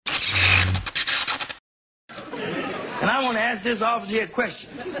And I want to ask this officer here a question.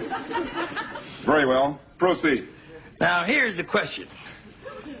 Very well. Proceed. Now, here's the question.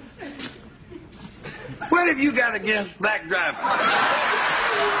 What have you got against black drivers?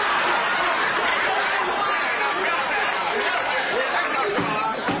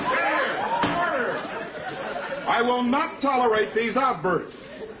 I will not tolerate these outbursts.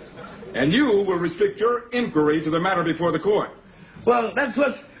 And you will restrict your inquiry to the matter before the court. Well, that's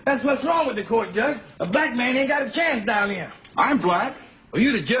what's wrong with the court, Judge. A black man ain't got a chance down here. I'm black. Well,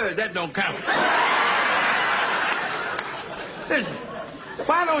 you the judge. That don't count. Listen,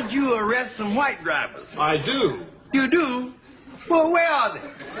 why don't you arrest some white drivers? I do. You do? Well, where are they?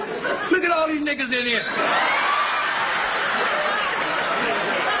 Look at all these niggas in here.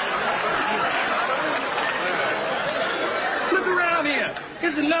 Look around here.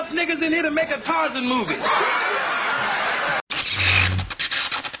 There's enough niggas in here to make a Tarzan movie.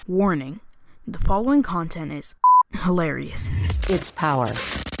 Warning. The following content is hilarious. It's power.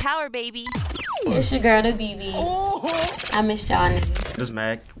 Power, baby. It's your girl, the BB. I miss y'all niggas. This is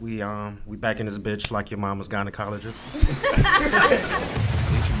Mac. We back in this bitch like your mama's gynecologist.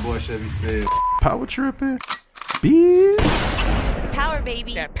 It's your boy Chevy said. Power tripping, bitch. Power,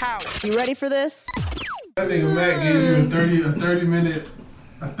 baby. That power. You ready for this? That nigga Mac gave you a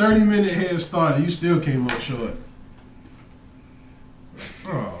 30 minute head start and you still came up short.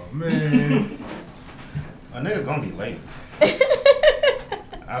 Oh man. A nigga gonna be late.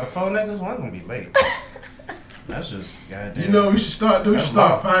 Out of 4 niggas, one gonna be late. That's just goddamn. You know we should start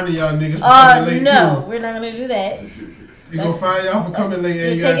finding y'all niggas for Oh coming late no, too. we're not gonna do that. You gonna find y'all for coming late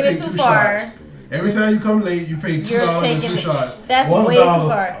and you you're gotta taking take it too 2 far. shots. Every time you come late, you pay $2 You're and taking 2 shots. That's $1. way too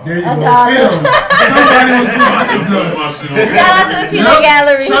far. There you $1. go. Damn. Somebody was doing like it does. Shout out to the Peanut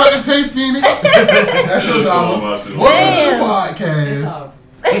Gallery. Shout out to Tay Phoenix. That's your dollar. Welcome to the podcast.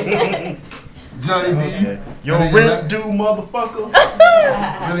 Johnny D. Okay. Your rent's due, motherfucker.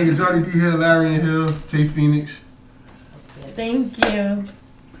 That nigga Johnny D here, Larry in here, Tay Phoenix. Thank you.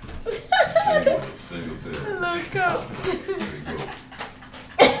 Single tail. Look up.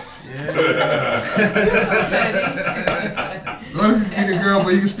 What if you feed a girl,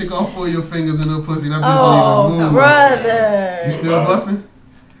 but you can stick all 4 of your fingers in her pussy? That bitch Oh, don't even move. brother. You still busting?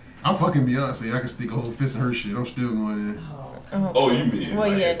 I'm fucking Beyonce. I can stick a whole fist in her shit. I'm still going in. Oh, you mean? Well,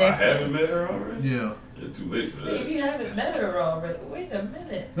 like yeah, if I definitely. haven't met her already? Yeah. It's too late for that. If you haven't met her already, wait a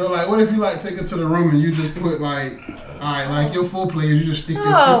minute. No, like, what if you, like, take her to the room and you just put, like, alright, like, your foreplay is you just stick your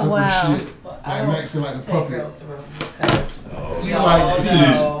fist up wow. and shit. Well, Like, Max and, like, the puppet. girls to room because Oh, You like,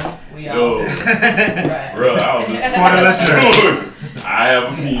 we Yo. all right. Bro, I was just For the listeners. I have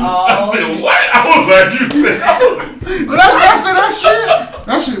a penis. Oh, I said, what? I was like, you said, But I said that shit.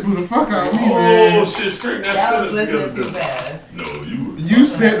 That shit blew the fuck out of me, oh, man. shit, straight that Y'all shit was listening together. too fast. No, You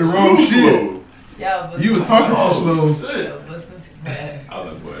said the wrong shit. slow. Y'all was You listening was talking too Oh, slow. shit. Y'all was listening too fast. I was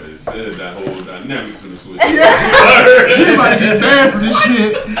like, boy, it said that whole dynamic for the switch. She about to get bad for this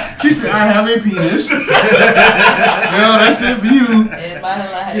shit. She said, I have a penis. Girl, that's it for you. In my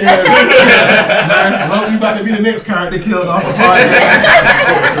life. Yeah. Well, you about to be the next character killed off the podcast.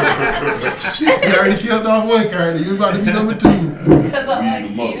 You already killed off one character. You about to be number 2. Because I like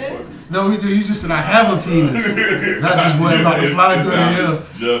You penis. motherfucker. No, you just said, I have a penis. That's just what about to fly It through the sounded air.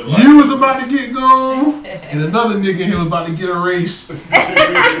 just like You was about to get gone, and another nigga here was about to get erased.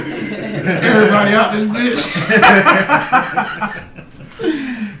 Everybody out this bitch.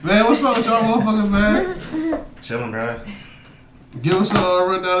 Man, what's up with y'all motherfuckers, man? Chillin', bro. Give us a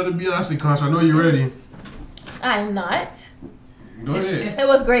rundown of the Beyonce concert. I know you're ready. I'm not. Go ahead. It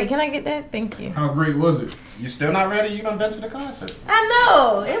was great. Can I get that? Thank you. How great was it? You still not ready? You done been to the concert. I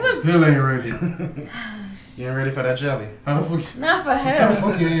know. It was Still ain't ready. You ain't ready for that jelly. How the fuck? not for How the her.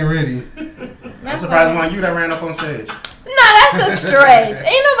 fuck you ain't ready? I'm surprised one you that ran up on stage. No, that's a stretch.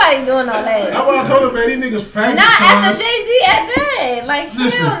 Ain't nobody doing all that. That's what I told him, man. These niggas faggots. Not after cuz. Jay-Z at that. Like,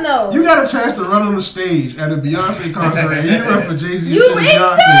 Listen, hell no. you got a chance to run on the stage at a Beyonce concert and you run for Jay-Z You instead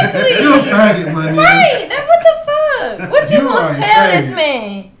of Beyonce. exactly. You a faggot, my nigga. Right. That, what the fuck? What you You gonna are tell crazy. this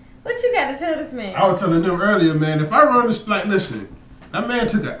man? What you got to tell this man? I was telling them earlier, man, if I run this, like, listen, that man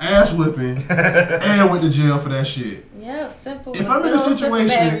took an ass whipping and went to jail for that shit. Yeah, simple. If I'm in a Little simple battery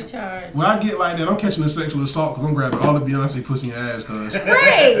situation charge. where I get like that, I'm catching a sexual assault because I'm grabbing all the Beyonce pussy and ass, cuz.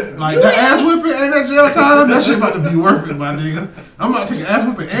 Right. Like, You that ain't- ass whipping and that jail time, that shit about to be worth it, my nigga. I'm about to take an ass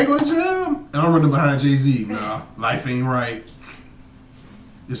whipping and go to jail, and I'm running behind Jay-Z. Nah, life ain't right.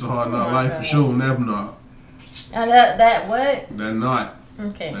 It's a hard knock life for sure, never not. That what? That not.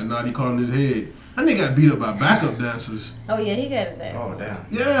 Okay. That not he caught in his head. That nigga got beat up by backup dancers. Oh yeah, he got his ass. Oh, damn.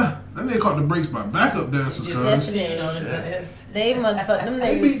 Yeah, that nigga caught the brakes by backup dancers, You cuz. definitely on his ass. They motherfucker, them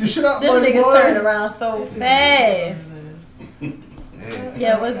They beat the niggas. shit out Them Buddy niggas Boy. turned around so fast.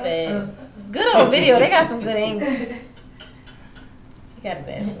 Yeah, it was bad. Good old video. They got some good angles. He got his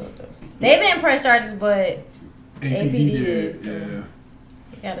ass whooped though. They didn't press charges, but APD did. So Yeah.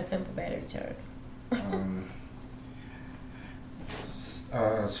 he got a simple battery charge.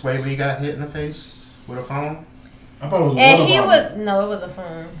 Sway Lee got hit in the face with a phone. I thought it was. And he was it was a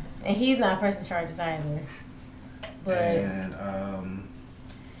phone, and he's not pressing charges either. But And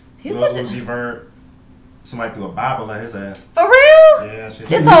he Lil was Uzi Vert, somebody threw a Bible at his ass. for real. Yeah, shit.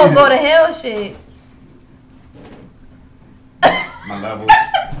 This whole go to hell shit. My levels.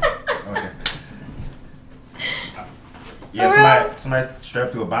 Okay. Yeah, somebody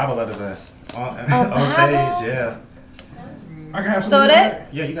strapped through a Bible at his ass on stage. Yeah. I can have some. So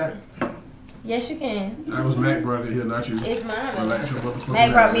that Yeah, you got it. yes, you can. That was Mac brought it here, not you. It's mine. Relax your motherfucking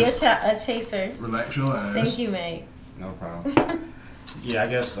Mac brought me ass. a chaser. Relax your ass. Thank you, Mac. No problem. Yeah, I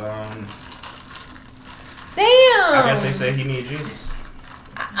guess Damn. they say he need Jesus.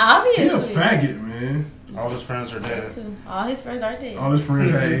 Obviously. He's a faggot, man. All his friends are dead. Too. All his friends are dead. All his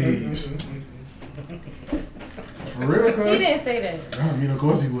friends had AIDS. For real, He cuz? didn't say that. I mean, of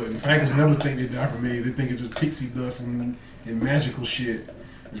course he wouldn't. Faggots never think they die from AIDS. They think it's just pixie dust and magical shit.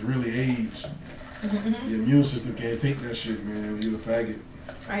 It's really AIDS. Your immune system can't take that shit, man. When you're a faggot.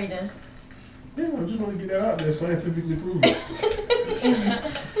 Are you done? Yeah, I just want to get that out there, scientifically proven.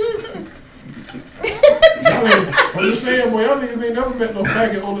 I'm just saying, boy, y'all niggas ain't never met no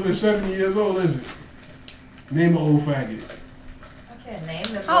faggot older than 70 years old, is it? Name an old faggot. I can't name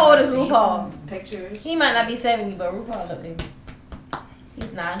them. How old is RuPaul? Pictures. He might not be 70, but RuPaul up there.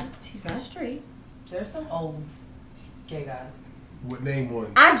 He's not straight. There's some old gay guys. What name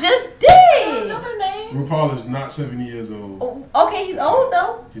one? I just did. Another name. RuPaul is not 70 years old. Oh, okay, he's old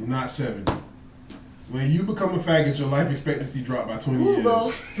though. He's not 70. When you become a faggot, your life expectancy dropped by 20 years.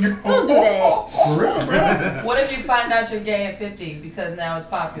 Google. Don't do that. For real, bro. What if you find out you're gay at 50 because now it's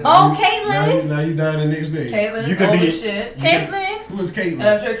popular? Oh, Caitlyn. Now you dying the next day. Caitlyn You is could old be- as shit. Caitlyn. Who is Caitlyn? And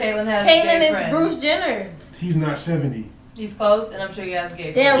I'm sure Caitlyn has Caitlyn gay is friends. Bruce Jenner. He's not 70. He's close, and I'm sure he has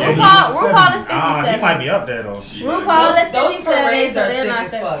gay Damn, friends. RuPaul is 57. He might be up there though. RuPaul is Those 57, parades so are they're thick not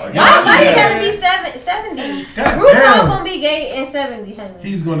as 70. fuck. Why you gotta be 70? God RuPaul damn. gonna be gay in 70, honey.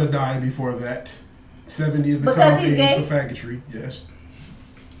 He's gonna die before that. 70 is the Because cutoff he's age gay? for faggotry. Yes.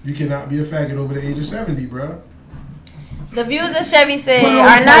 You cannot be a faggot over the age of 70, bro. The views that Chevy said Put it on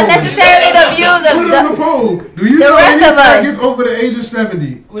are the not poll. necessarily the views Put it on the of poll. Do you the know rest any of us. faggots over the age of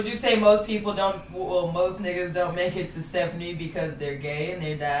 70? Would you say most people don't, most niggas don't make it to 70 because they're gay and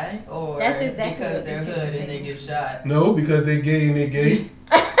they die? Or That's exactly because what they're these hood people and they say. get shot? No, because they gay and they gay.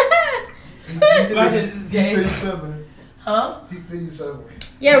 Because it's just gay. 57. Huh? He's 57.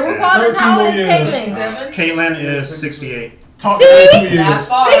 Yeah, RuPaul is how old is Caitlyn? 7? Caitlyn is 68. Talk See? to that 2 Not years.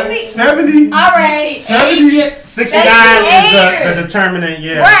 far. 70? Alright. 70? 69 is the determinant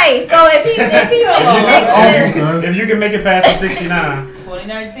year. Right, so if he makes That's it, awful, cuz. If you can make it past the 69.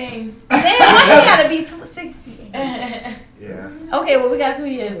 2019. damn, why he gotta be 60? Yeah. Okay, well we got 2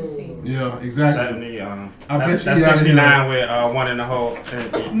 years to see. Yeah, exactly. 70. I That's, bet you that's he out 69 with one in the hole.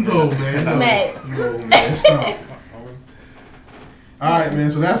 No, man. No, Matt. no, man. Stop. All right, man.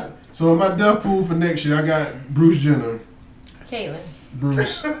 So in my death pool for next year, I got Bruce Jenner. Caitlyn.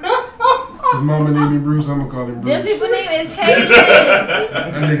 Bruce. His mama named me Bruce. I'm gonna call him Them Bruce. people name is Caitlyn.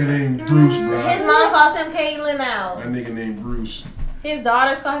 That nigga named Bruce, bro. His mom calls him Caitlyn now. That nigga named Bruce. His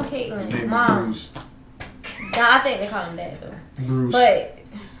daughters call him His Caitlyn. name is Mom. Bruce. Nah, I think they call him that though. Bruce. But,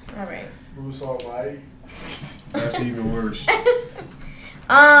 alright. Bruce all white. That's even worse.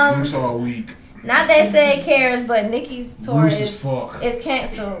 Not Bruce all weak. that Said cares, but Nikki's tour Bruce is fuck. is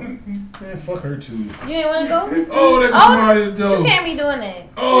canceled. Man, fuck her too. You ain't wanna go? Oh, that's somebody to You go. can't be doing that.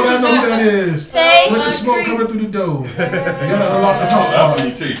 Oh, I know who that is. Tay? With the smoke coming through the door. You gotta unlock the top That's part. when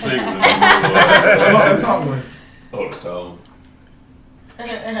you take fingers. Unlock the top one. Oh, the top.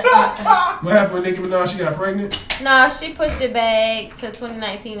 What happened with Nicki Minaj? She got pregnant? Nah, she pushed it back to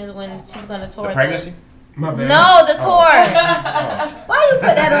 2019 is when she's gonna tour. The pregnancy? My bad. No, the tour. Why you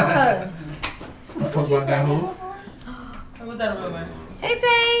put that on her? What the fuck about that hoe? Or was that a rumor? Hey Is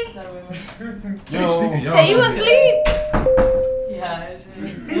Tay. that a rumor? Yo, Tay, you asleep? Yeah. It's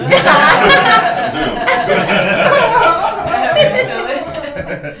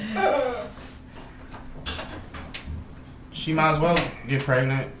She might as well get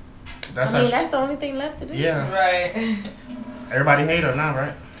pregnant. That's I mean, that's the only thing left to do. Yeah. Right. Everybody hate her now,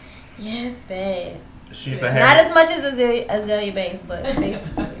 right? Yeah, it's bad. She's the Not head. as much as Azalea Banks, but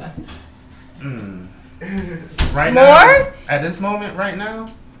basically. Right More? now, at this moment, right now,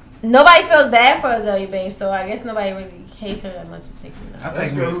 Nobody feels bad for Azalea Banks, so I guess nobody really hates her that much as they do. I That's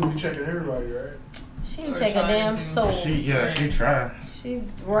think girl who be checking everybody, right? She didn't check a damn soul. she tried. She's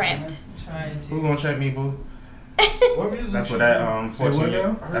rapped. Trying to. Who gonna check me, boo? What music? That's she what do? that Say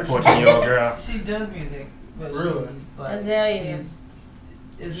what 14-year-old girl. She does music, but Really? she's like, Azalea. it's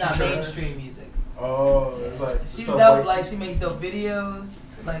She not trash? mainstream music. Oh, it's like She's stuff dope. Like she makes dope videos,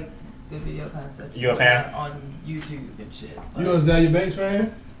 like good video concepts. You a fan? On YouTube and shit. You a Azalea Banks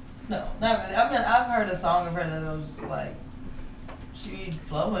fan? No, not really. I mean, I've heard a song of her that was just like, she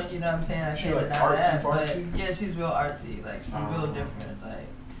flowing, you know what I'm saying? I She can't like deny artsy that. fartsy? But yeah, she's real artsy. Like, she's real different. Like,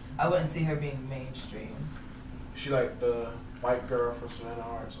 I wouldn't see her being mainstream. She like the white girl from Savannah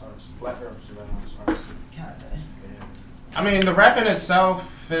Arts, black girl from Savannah Arts. Kinda. Yeah. I mean, the rapping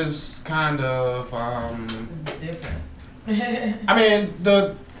itself is kind of. It's different. I mean,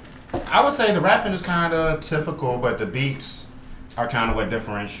 I would say the rapping is kind of typical, but the beats are kind of what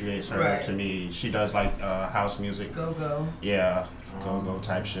differentiates her Right. to me. She does like house music. Go. Yeah, go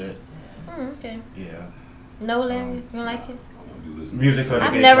type shit. Okay. Yeah. No, Larry, you don't like it? Music for the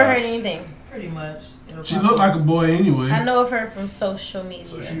I've gay never clubs. heard anything. Pretty much. It'll She pop looked up. like a boy anyway. I know of her from social media.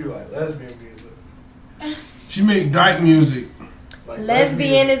 So she like lesbian music. She make dyke music. Like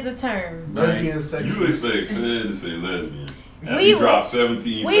Lesbian is the term. Lesbian sex. You expect Sin to say lesbian. After We you dropped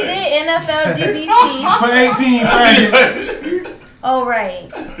 17 We facts. did NFL GBT. For 18, faggot. Oh, right.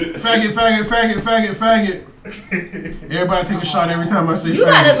 Faggot. Everybody take a shot every time I say You faggot.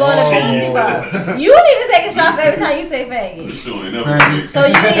 gotta go on a BBC bar. You need to take a shot for every time you say faggot. Sure ain't never Faggot. So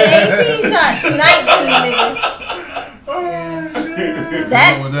you need 18 shots, 19, nigga.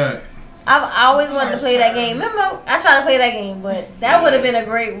 That I always wanted to play that game. Remember, I tried to play that game, but that would have been a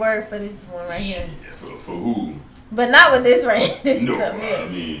great word for this one right here. For who? But not with this right. This No, stuff here. I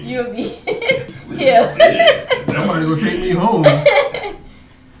mean, You'll be yeah. Somebody gonna take me home.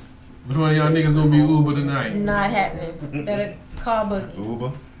 Which one of y'all niggas gonna be Uber tonight? Not happening. Better call Boogie.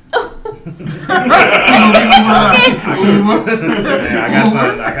 Uber. Uber. Yeah, I got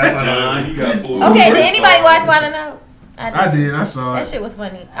something. John, he got 4. Okay, did anybody watch Wild 'N Out? I did. I saw That it. shit was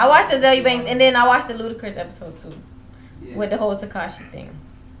funny. I watched the Azalea Banks and then I watched the Ludacris episode too. With the whole Tekashi thing.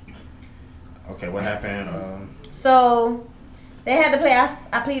 Okay, what happened? So they had to play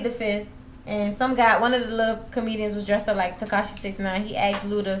I Plead the Fifth, and one of the little comedians was dressed up like Tekashi 6ix9ine. He asked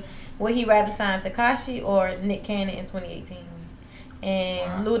Luda would he rather sign Tekashi or Nick Cannon in 2018,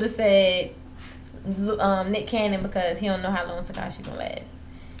 and Luda said Nick Cannon because he don't know how long Tekashi gonna last.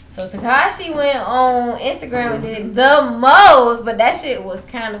 So Tekashi went on Instagram and did the most, but that shit was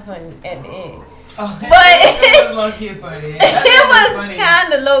kind of funny at the end. Oh, But it was low key funny. it was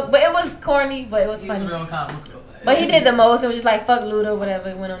kind of low, but it was corny, but it was funny. Real comical. But he did the most. It was just like fuck Luda, whatever.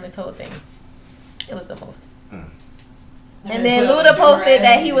 He went on this whole thing. It was the most. And then Luda posted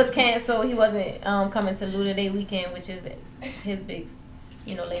that he was canceled. He wasn't coming to Luda Day weekend, which is his big,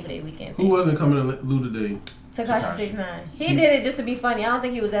 Labor Day weekend. Who wasn't coming to Luda Day? Tekashi 6ix9ine. He did it just to be funny. I don't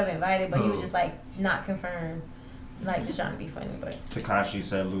think he was ever invited, but he was just like not confirmed, like just trying to be funny. But Tekashi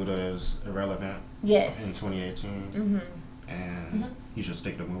said Luda is irrelevant. Yes. In 2018, and he should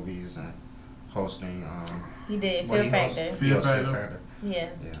stick to movies and hosting. He did Fear Factor. Fear Factor. Yeah.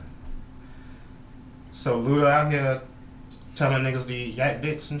 So Luda out here telling niggas to yak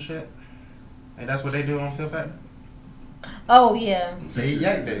dicks and shit, and that's what they do on Fear Factor. Oh yeah. They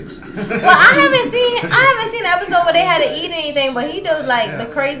yak dicks. Well, I haven't seen the episode where they had to eat anything, but he does like the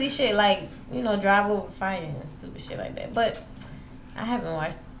crazy shit, like drive over fire and stupid shit like that. But I haven't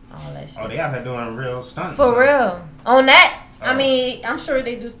watched all that shit. Oh, they out here doing real stunts. For real. On that, I mean, I'm sure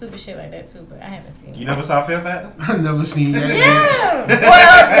they do stupid shit like that too, but I haven't seen it. You never saw Fear Factor? I never seen yak Yeah. dicks.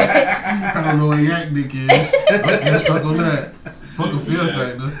 Well, I don't know what a yak dick is. I'm still stuck on that. Fuck a Fear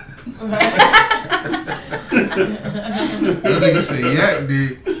Factor. That nigga say yak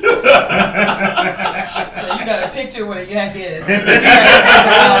dick. So you got a picture what a yak is. You gotta think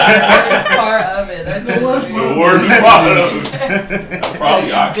about the worst part of it. That's The worst part of it.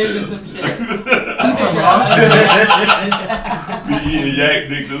 Probably oxtail. some shit. Be eating yak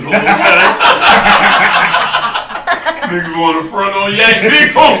dick this whole time. Niggas want to front on yak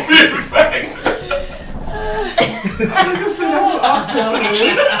dick on Fear Factor. Nigga said that's what oxtail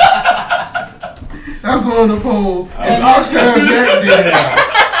is. That's going to the poll. Oxtail's yak dick.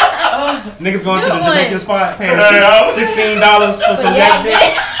 Niggas going to the Jamaican spot paying $16 for some yak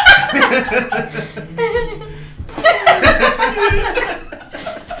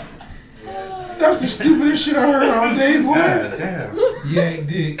That's the stupidest shit I heard all day, boy. Damn. Yak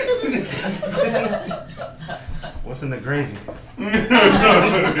dick. What's in the gravy? You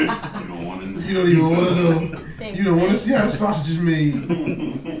don't want to. You don't even want to know. You don't want to see how the sausage is made.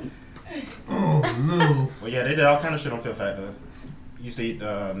 Oh no. Well, yeah, they did all kind of shit on Fear Factor. Used to eat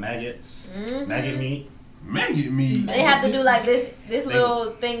maggots, maggot meat. Maggot meat. They have to do like this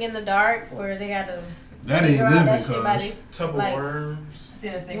little thing in the dark where they gotta That ain't figure out living, that shit by cuz. this Tub of like worms. See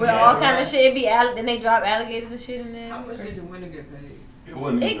this thing with all kind of shit. It be then they drop alligators and shit in there. How much did the winner get paid? It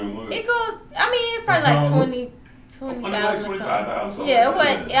wasn't even much. It goes. I mean, it's probably like 20,000 like or 25,000 something. Yeah, it like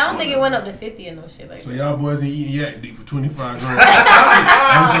wasn't. that. I don't think it went up to 50 or no shit like So that. y'all boys ain't eating yak dick for 25 grand.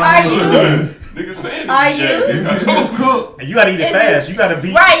 Are you? Niggas paying Are this you? shit. It's cooked. And you gotta eat it fast. You gotta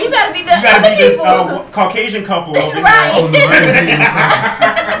beat. Right, you gotta be the You gotta other beat this people. Caucasian couple over here. Right. Oh, no, I ain't eating crab.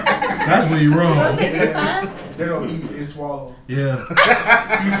 That's where you wrong. Don't take your time. They don't eat, they swallow. Yeah.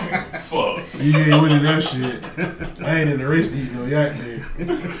 Fuck. You ain't winning that shit. I ain't in the race to eat no yak dick. You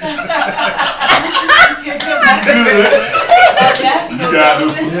got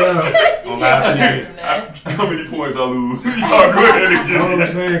this. Yeah. On live TV. How many points I lose? Y'all go ahead and You know what I'm get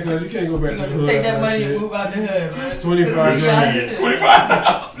it. saying? Cause you can't go back to the hood. Take that after money and shit. move out the hood, man. 25 grand.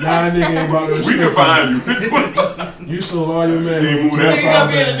 25,000. Nah, nigga ain't about to We can respect find you. you. You sold all your man. You move that Nigga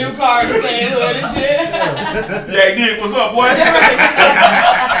gonna be in a new car in the same hood and shit. Yeah, Dick, what's up, boy? Yeah,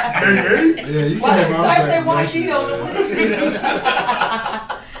 you Why can't does bounce I say back from that YG shit, on the man. windshield?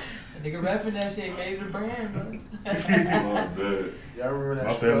 Nigga rapping that shit made it a brand, bro. Oh, man. Y'all remember that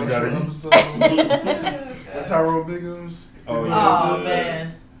My family special gotta eat. episode? That Tyrone Biggums? Oh Oh yeah.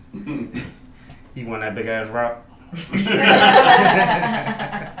 man. He won that big ass rock. Okay,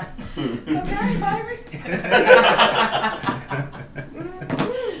 baby.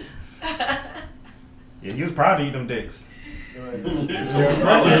 Yeah, he was proud to eat them dicks. Yeah,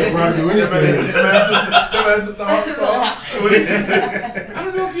 probably do anything. That man took the hot sauce. I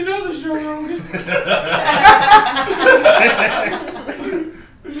don't know if you know this, Joe Rogan.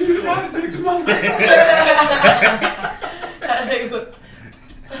 You eat a lot of dicks, mama.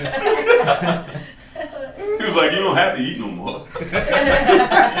 He was like, you don't have to eat no more.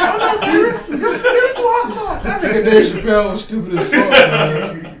 That nigga Dave Chappelle was stupid as fuck,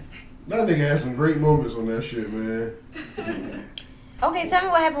 man. That nigga had some great moments on that shit, man. Okay, tell me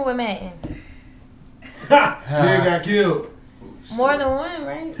what happened with Madden. Nigga got killed. More than one,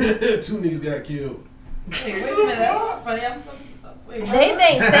 right? 2 niggas got killed. Hey, wait a minute, that's not funny. I'm so. Wait, They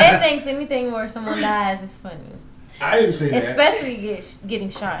think Sad thinks anything where someone dies is funny, I didn't say that. especially getting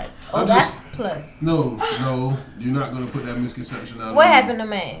shot. Oh, I'm that's just- plus. No, you're not gonna put that misconception out. What of me. happened to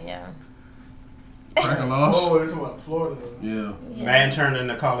man? Yeah. Crack a loss. Oh, it's about Florida. Yeah. Man turned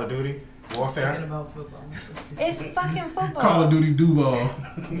into Call of Duty Talking Warfare. about football. It's fucking football. Call of Duty Duval. Duval.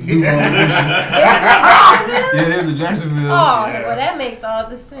 Yeah, there's a Jacksonville. Oh, well, that makes all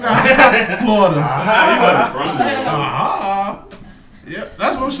the sense. Florida. He wasn't from there. Yep,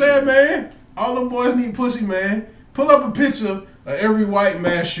 that's what I'm saying, man. All them boys need pussy, man. Pull up a picture of every white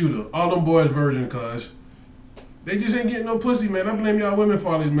mass shooter. All them boys virgin, cuz. They just ain't getting no pussy, man. I blame y'all women for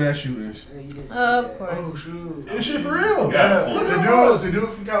all these mass shootings. Of course. Oh, shoot. This shit for real. Yeah. Look The at dude, the dude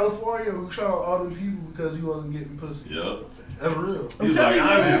from California who shot all them people because he wasn't getting pussy. Yep. That's real. He's telling like, you,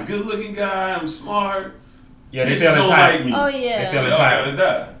 I'm man. a good looking guy, I'm smart. Yeah, they Bitches feel don't entitled. like me. Oh, They yeah. feel Y'all entitled. gotta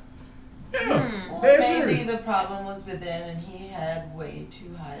die. Yeah. Maybe serious. the problem was within, and he had way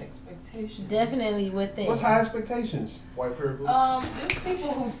too high expectations. Definitely within. What's high expectations? White privilege. There's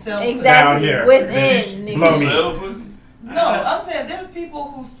people who sell. Exactly. Down here. Within. Blow nigga. me. Sell pussy? No, I'm saying there's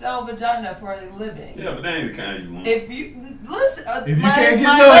people who sell vagina for a living. Yeah, but that ain't the kind you want. If you listen, If you can't get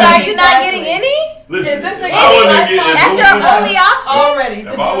none. But are you not getting any? Listen, If this if nigga I wasn't like getting That's no your pussy, only option? already?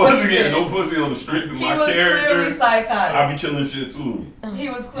 if I wasn't getting no pussy on the strength of he my was clearly character, psychotic. I'd be killing shit too. He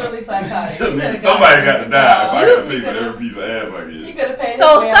was clearly psychotic. He could've Somebody got to die if I gotta He pay for could've- every piece of ass I He get. could have paid.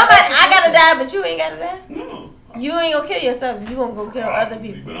 So his way somebody, out. I gotta die, but you ain't gotta die? No. You ain't gonna kill yourself. You gonna go kill other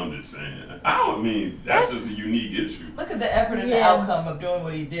people. But I'm just saying. I don't mean that's just a unique issue. Look at the effort and the Yeah. outcome of doing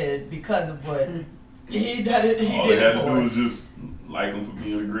what he did because of what he did. He All did they had it to for. do was just like him for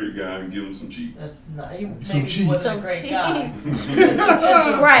being a great guy and give him some cheeks. That's not. He Some maybe he wasn't a cheeks. great guy.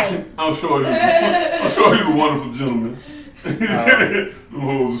 Some right. I'm sure he's a wonderful gentleman. Them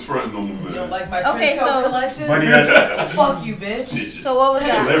hoes is fronting on him, You man. don't like my Okay, trench coat so- collection? But he had, Fuck you, bitch. Bitches. So what was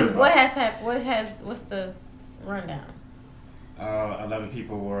Kill that? everybody. What has happened? What's the rundown? 11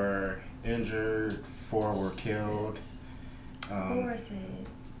 people were injured, 4 were killed.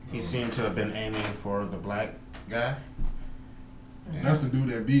 He seemed to have been aiming for the black guy. That's the dude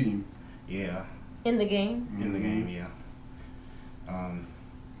that beat him. Yeah, In the game? in the game, yeah.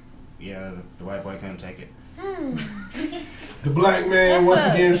 Yeah, the white boy couldn't take it. The black man What's once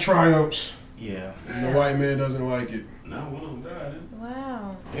up? again triumphs, Yeah. and the white man doesn't like it. Now one of them died. Didn't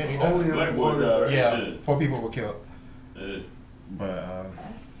Wow. Yeah, he Only died. in Black boy Florida. died. Right? Yeah, 4 people were killed. Yeah. But,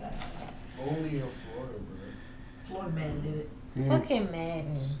 That's sad. Only in Florida, bro. Florida man did it. Fucking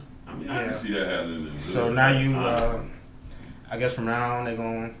Madden. I I mean, I can see that happening. So now you, I guess from now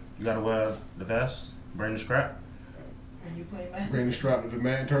on you gotta wear the vest, bring the strap. When you play Madden. Bring the strap to the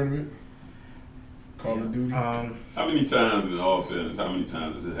Madden tournament. Call of Duty. How many times, in all fairness, how many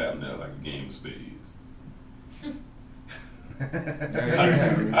times does it happen at like a game of spades?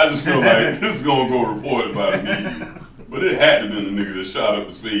 I just feel like this is gonna go reported by the media, but it had to have been the nigga that shot up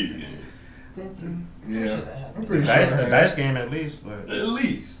the spades game. Yeah, I'm pretty The sure. dice game at least, but At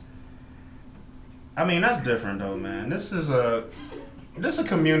least. I mean that's different though, man. This is a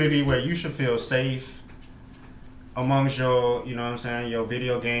community where you should feel safe amongst your, you know what I'm saying, your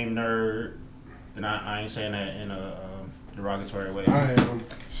video game nerd. And I ain't saying that in a derogatory way. I am.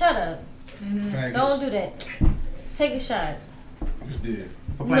 Shut up. Faggots. Don't do that. Take a shot. Just did.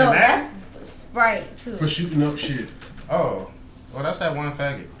 For playing No, Madden? that's Sprite too. For shooting up shit. Oh, well that's that one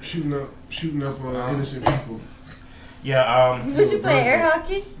faggot. Shooting up innocent people. Yeah. What you play, air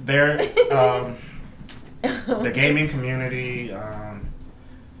hockey? There, the gaming community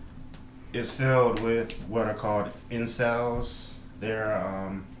is filled with what are called incels.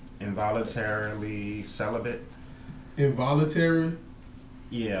 They're involuntarily celibate. Involuntary?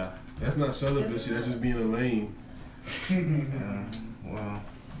 Yeah. That's not celibacy. That's just being a lame. Well,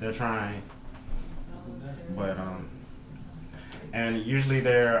 they're trying, but and usually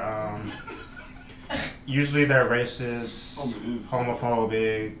they're racist,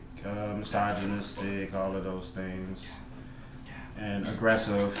 homophobic, misogynistic, all of those things, and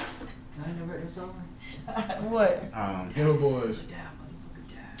aggressive. I never heard this song. What? Ghetto Boys.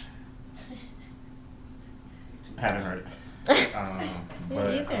 Haven't heard it.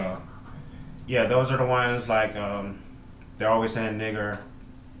 But yeah, those are the ones like they're always saying nigger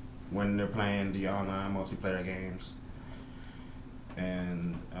when they're playing the online multiplayer games,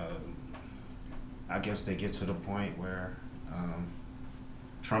 and I guess they get to the point where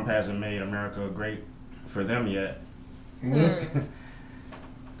Trump hasn't made America great for them yet.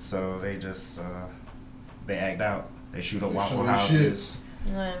 So they just they act out. They shoot up Waffle Houses.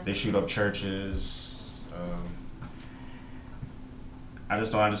 They shoot up churches. I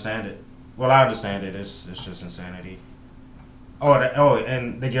just don't understand it. Well, I understand it. It's just insanity.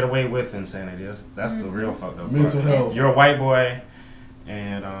 And they get away with insanity. That's the real fucked up part. Mental health. You're a white boy,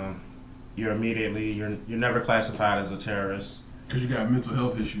 and you're immediately you're never classified as a terrorist because you got mental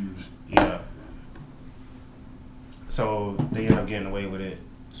health issues. Yeah. So they end up getting away with it,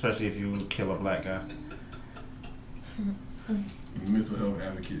 especially if you kill a black guy. Mental health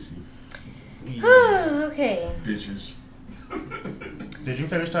advocacy. Okay. Bitches. Did you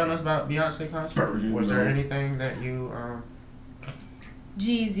finish telling us about Beyonce concert? Was there anything that you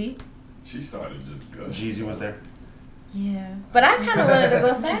Jeezy. She started just gushing. Jeezy was there. Yeah, but I kind of wanted to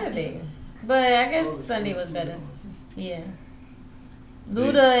go Saturday, but I guess Sunday was better. Yeah.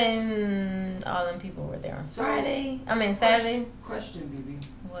 Luda and all them people were there on Friday. I mean Saturday. Question, BB.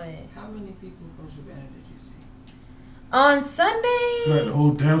 What? How many people from Savannah did you see? On Sunday. It's like the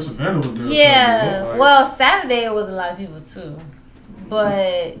whole damn Savannah was there. Yeah. Like, Well, Saturday it was a lot of people too,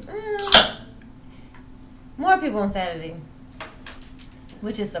 but more people on Saturday,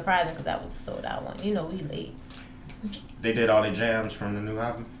 which is surprising because that was a sold out one. You know, we late. They did all the jams from the new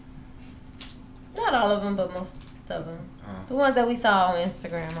album? Not all of them, but most of them. The ones that we saw on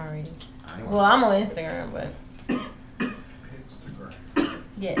Instagram already. Well, I'm on Instagram, but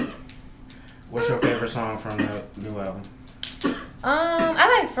yes. What's your favorite song from the new album?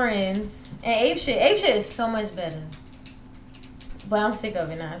 I like Friends and Ape Shit. Ape Shit is so much better. But I'm sick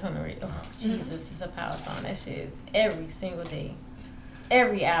of it now. It's on the radio. Oh, Jesus, it's a power song. That shit is every single day,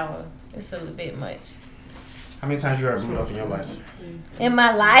 every hour. It's a little bit much. How many times you ever booed up in your life? In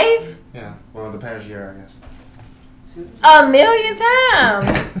my life? Yeah, well, the past year, I guess. 1,000,000 times.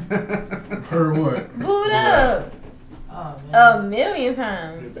 Her what? Booed up. 1,000,000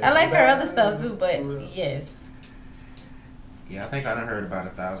 times. I like her other stuff too, but yes. Yeah, I think I done heard about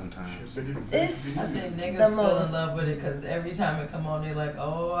 1,000 times. It's I think the niggas fell most. in love with it because every time it come on, they like,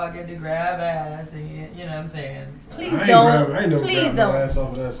 oh, I get to grab ass, and you know what I'm saying? So, Please don't. I ain't never Please grabbed don't. my ass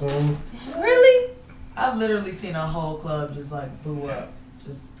off of that song. Really? I've literally seen a whole club just like boo up,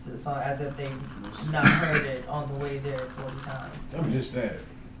 just to the song as if they not heard it on the way there 40 times. I missed that.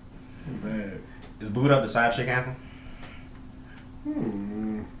 I'm bad. Is Boot Up the side chick anthem?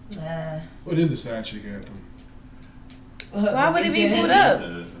 Nah. What is the side chick anthem? Why would it be booed up?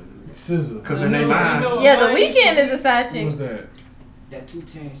 SZA. Because in their mind. Yeah, The Weeknd is a side chick. What was that? That 2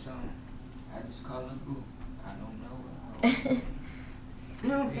 Chainz song. I just call it Boo. I don't know.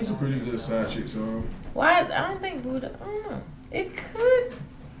 No, it's a pretty good side chick song. Why? I don't think booed up. I don't know. It could.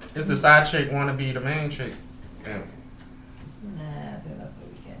 Is the side chick want to be the main chick? Yeah. Nah, I think that's The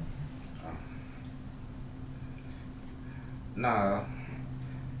Weeknd. Nah.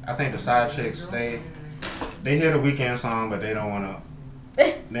 I think the side chicks, they hear the Weeknd song, but they don't wanna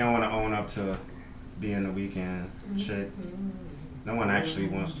own up to being the Weeknd chick. No one actually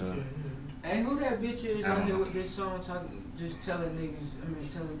wants to. Hey, who that bitch is out here with this song just telling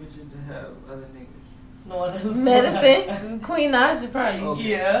bitches to have other niggas? Medicine. Queen Naja probably.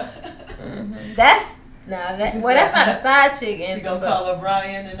 Yeah. That's that's not a side chick. She gonna call her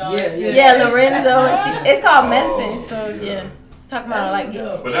Brian and all that shit. Yeah, Lorenzo. It's called Medicine. So yeah, talking about like she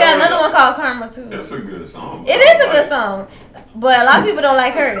got another one called Karma too. That's a good song. It is a good song, but a lot of people don't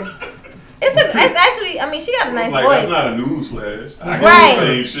like her. It's actually, I mean, she got a nice voice. That's not a news flash. I get Right. the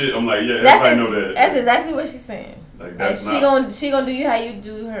same shit. I'm like, yeah, everybody know that. That's exactly what she's saying. Like that's she gonna do you how you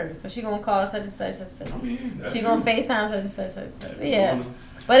do her. So she gonna call such and such and such. She gonna FaceTime such and such. Yeah.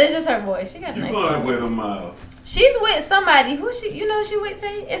 But it's just her voice. She got a nice voice. With them miles. She's with somebody. Who she with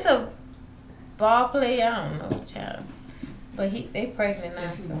Tay? It's a ball player. I don't know, child. But they pregnant now.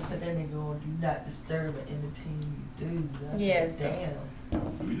 She gonna put that nigga on Do Not Disturb and entertain you, dude. Yes. Damn.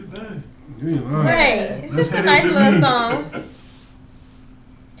 Do your thing. Right. It's just a nice little song.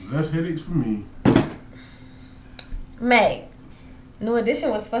 That's headaches for me. Meg, New Edition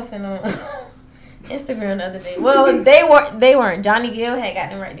was fussing on Instagram the other day. Well, they weren't. Johnny Gill had got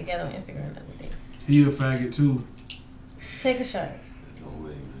them right together on Instagram the other day. He a faggot too. Take a shot. No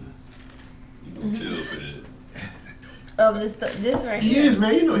way, man. You gonna chill, said. Of this right He here. is,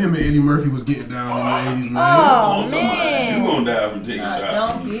 man. You know him and Eddie Murphy was getting down in the 80s, man. Oh, man. You gonna die from taking shots.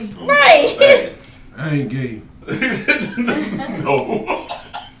 Donkey. Right. I ain't gay. No.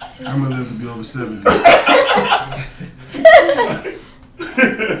 I'm gonna live to be over 70.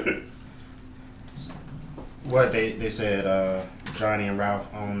 What they said, Johnny and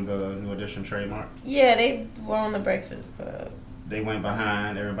Ralph own the New Edition trademark. Yeah, they were on the Breakfast Club. They went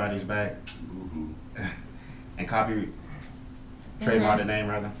behind everybody's back and trademarked the name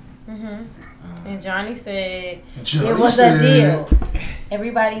rather. And Johnny said Johnny it was said- a deal.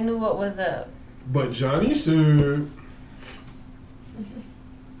 Everybody knew what was up. But Johnny said.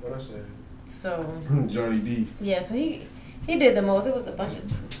 What I said. So Johnny D. yeah, so he did the most. It was a bunch of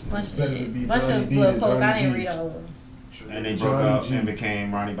better to shit, be bunch Johnny of D blog than posts. I Johnny didn't G. read all of them. And they broke Johnny up G. and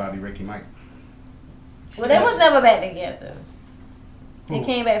became Ronnie, Bobby, Ricky, Mike. Well, they was never back together. They Who?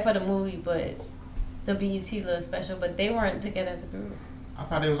 came back for the movie, but the BET little special, but they weren't together as a group. I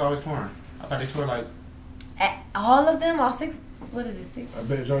thought they was always touring. I thought they toured like All of them, all six. What is it, 6? I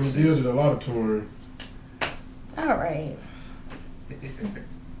bet Johnny D did a lot of touring. All right.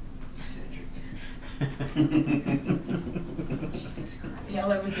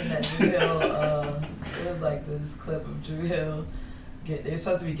 Y'all ever seen that Drew Hill? It was like this clip of Drew Hill. They're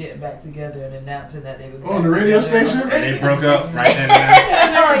supposed to be getting back together and announcing that they would. On the radio station? And they broke up right then and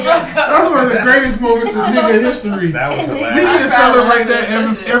there. That's one of the greatest moments in nigga history. That was hilarious. We need to celebrate that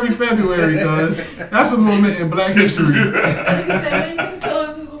every February, cuz. That's a moment in black history. He said, man, you could have told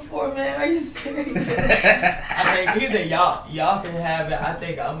us this before, man. Are you serious? I think he said, y'all can have it. I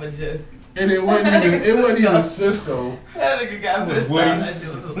think I'ma just. And it wasn't even Cisco. That nigga got pissed off. That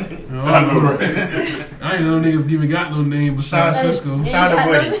shit was hilarious. No, I know, right? I ain't know niggas even got no name besides Cisco. Shout out to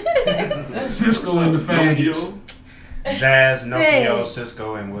Woody. Cisco and the faggots. Jazz, Nokia,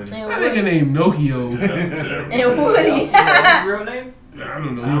 Cisco, and Woody. My nigga named Nokio. And Woody. That's his real name? I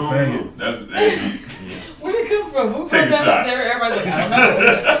don't know. He a faggot. That's Where'd it come from? Who Take put a that shot. up there? Everybody's like, I don't know.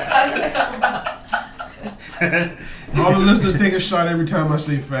 How did that come about? All the listeners take a shot every time I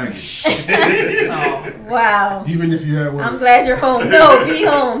say faggot. Wow. Even if you had one. I'm glad you're home. No, be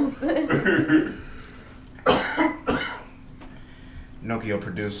home. Nokia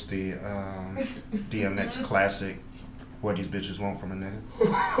produced the DMX classic, What These Bitches Want From a Nigga.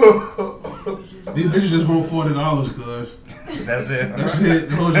 These bitches just want $40, cuz. That's it. That's it.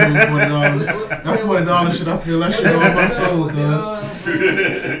 The whole just want $40. That $40 shit, I feel that shit on my soul, cuz.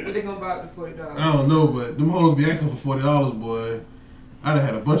 What they gonna buy the $40? I don't know, but them hoes be asking for $40, boy. I done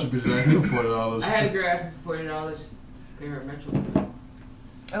had a bunch of bitches asking for $40. I had a girl ask me for $40. Pay her Metro.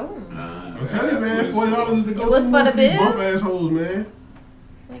 Oh. I'm telling you, man, $40 is the go-to What's for the move for you bill? bump assholes, man.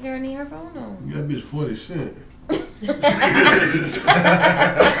 That girl need her phone on. You got bitch 40 cents.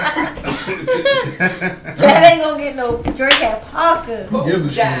 That ain't gonna get no Drake at Parker. Who gives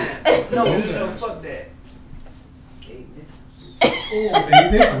a shit? No, fuck that.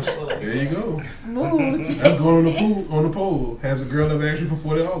 $8 nickels. There you go. Smooth. That's going on the poll. Has a girl ever asked you for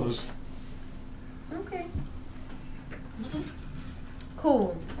 $40? Okay.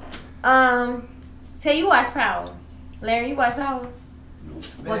 Cool. Tay, you watch Power. Larry, you watch Power?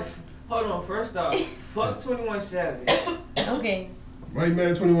 Man, hold on. First off, fuck 21 Savage. Okay. Why you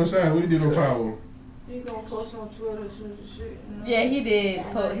mad at 21 Savage? What he did on Power? He gonna post on Twitter as soon as the shit. Yeah, he did.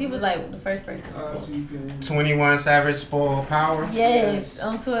 He was like the first person to post. 21 Savage spoiled power. Yes,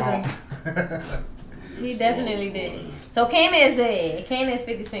 on Twitter. He definitely did. So Kanan is dead. Kanan is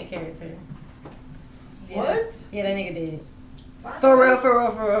 50 Cent character. What? Yeah, that nigga did. For real,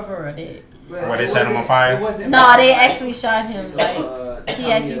 did. What, they set him on fire? No, they actually shot him. Like he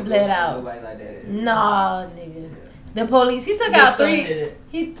actually bled out. Nah, nigga. The police. He took out 3.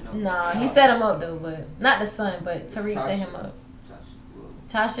 He set him up though, but not the son, but Tariq set him up.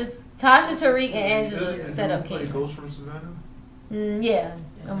 Tasha, Tariq, and Angela set up Kanan. Ghost from Savannah. Yeah,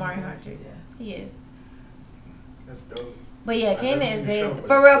 Omari Hardwick. He is. That's dope. But yeah, Kanan is dead.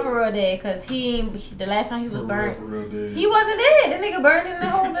 For real dead. Cause the last time he was burned, he wasn't dead. The nigga burned in the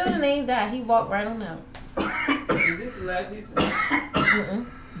whole building and he died. He walked right on out. Is this the last season?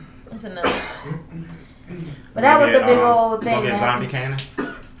 It's another. But that was the big old thing. Go get zombie Kanan?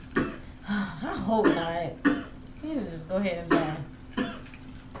 I hope not. He need to just go ahead and die.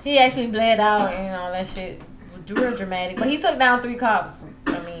 He actually bled out and all that shit. Real dramatic. But he took down 3 cops.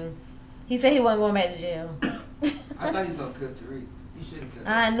 I mean, he said he wasn't going back to jail. I thought he was gonna kill Tariq. He should have killed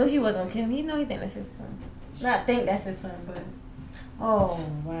him. I knew he wasn't gonna kill him. He know he think that's his son. Not think that's his son, but oh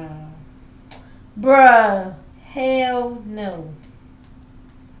wow, bruh, hell no.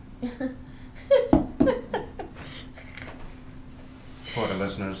 For the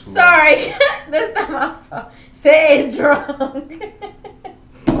listeners who sorry, that's not my fault. Say it's drunk.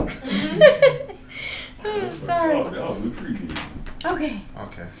 Sorry. Okay.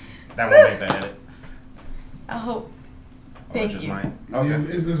 That won't make the edit. I hope. Thank you. Okay.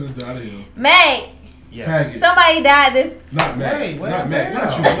 It's just out of here. Mac. Yes. Somebody died this. Not Mac. Wait, not Mac.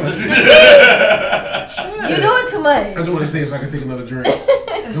 Not you. You doing too much. I just want to say it so I can take another drink.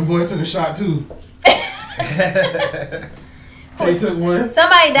 Them boys took a shot too. They took one.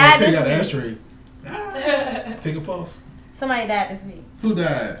 Somebody died this week. Take a puff. Somebody died this week. Who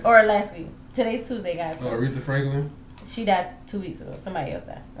died? Or last week. Today's Tuesday, guys. So Aretha Franklin. She died 2 weeks ago. Somebody else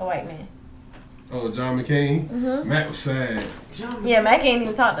died. A white man. Oh, John McCain. Mm-hmm. Matt was sad. Yeah, Matt can't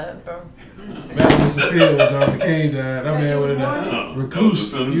even talk to us, bro. Matt disappeared when John McCain died. That man was in a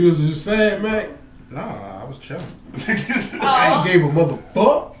recluse. You was just sad, Matt? No, I was chilling. I ain't gave a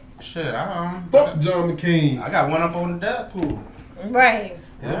motherfuck. Shit, fuck John McCain. I got one up on the death pool. Right.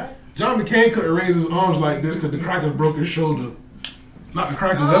 Yeah. John McCain couldn't raise his arms like this because the crackers broke his shoulder. Not the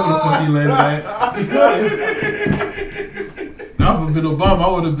crackers, whatever the fuck he landed at. He couldn't. If I would have been Obama,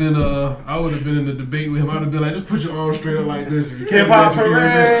 I would have been in the debate with him. I'd have been like, just put your arms straight up like this. Hip hop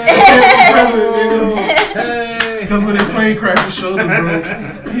parade. Because when his plane crashed, his shoulder broke.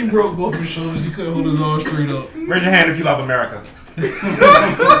 He broke both his shoulders. He couldn't hold his arms straight up. Raise your hand if you love America.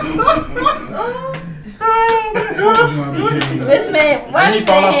 This man, why does his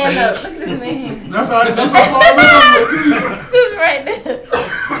hand up? Look at this man. That's how I remember too. Just right there.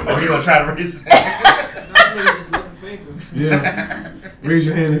 Oh, he gonna try to raise his hand. Yeah. Raise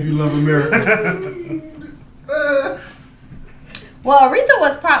your hand if you love America. Well, Aretha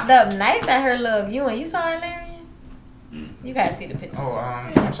was propped up nice at her little viewing. You saw it, Larian? You gotta see the picture. Oh,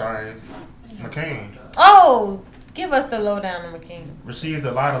 I'm sorry. McCain. Oh, give us the lowdown on McCain. Received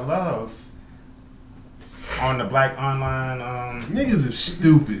a lot of love on the black online. Niggas is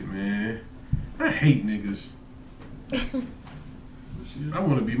stupid, man. I hate niggas. I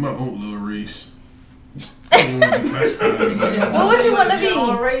want to be my own little race. What would you want to be?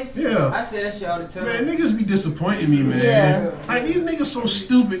 Yeah. I say that shit all the time. Man, niggas be disappointing me, man. Yeah. Like, these niggas so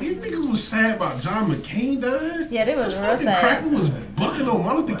stupid. These niggas was sad about John McCain dying. Yeah, they was this real fucking sad. cracker was bucking on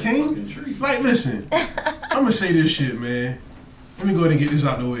Martin Luther King. Like, listen. I'm going to say this shit, man. Let me go ahead and get this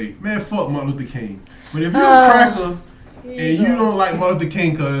out the way. Man, fuck Martin Luther King. But if you're a cracker and you don't like Martin Luther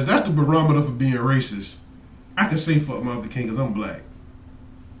King, cause that's the barometer for being racist, I can say fuck Martin Luther King because I'm black.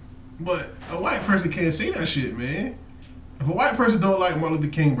 But a white person can't say that shit, man. If a white person don't like Martin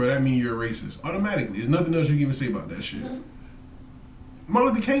Luther King, bro, that means you're a racist. Automatically. There's nothing else you can even say about that shit.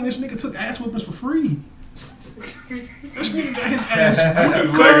 Martin Luther King, this nigga took ass whoopings for free. This nigga got his ass That's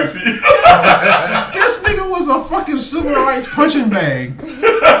his whooped. legacy. This nigga was a fucking civil rights punching bag.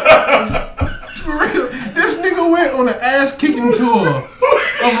 For real. This nigga went on an ass kicking tour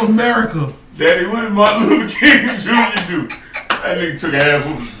of America. Daddy, what did Martin Luther King Jr. do? That nigga took ass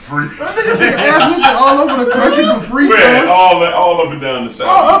whooping for free. That nigga took ass whooping all over the country for free. Man, all up and down the south.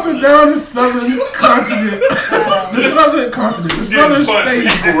 All up and down the southern continent. The southern continent. The southern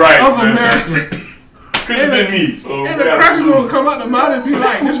states of America. Could have been me. So and the cracker gonna come out the mouth and be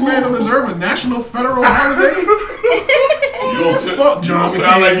like, this man don't deserve a national federal holiday? Fuck John McCain. You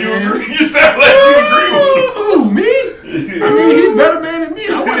sound like you agree. You sound like you agree with him. Ooh, me? I mean, he's better man than me. I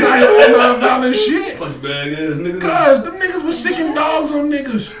wasn't out here on nonviolent and shit. Punch bag ass niggas. Cause them niggas was sicking dogs on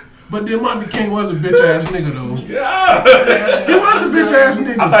niggas. But then Monte King was a bitch ass nigga though. Yeah. He was a bitch ass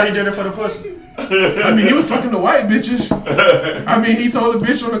nigga. I thought he did it for the pussy. I mean, he was fucking the white bitches. I mean, he told the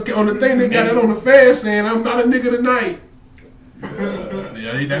bitch on the thing they got it on the fast saying, "I'm not a nigga tonight."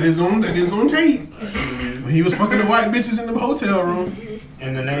 Yeah, that is on tape. When he was fucking the white bitches in the hotel room.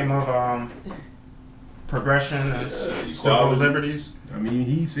 In the name of progression and civil liberties. I mean,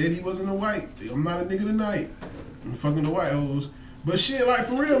 he said he wasn't a white. I'm not a nigga tonight. I'm fucking the white hoes. But shit, like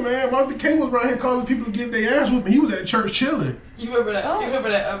for real, man. Martin King was around here calling people to get their ass whooped. He was at church chilling. You remember that? You remember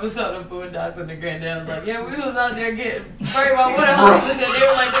that episode of Boondocks when the granddad was like, "Yeah, we was out there getting sprayed by water hoses," and they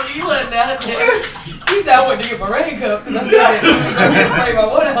were like, "Nigga, you wasn't out there." He said, "I went to get my raincoat because I'm gonna get sprayed by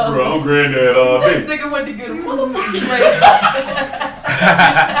water hoses." Bro, I'm granddad all This day. nigga went to get a motherfucking raincoat.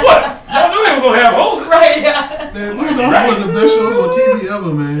 What? Y'all knew they were gonna have hoses. Right? Yeah. Man, we was one of the best shows on TV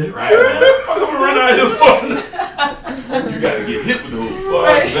ever, man. Right, man. Fuck, I'm gonna run out here for you gotta get hit with the whole far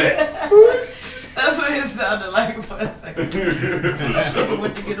back. That's what it sounded like for a second. Nigga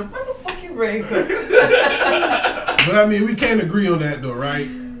went to get a motherfucking raincoat. But I mean, we can't agree on that though, right?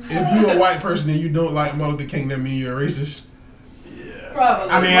 If you're a white person and you don't like Martin Luther King, that means you're a racist. Probably.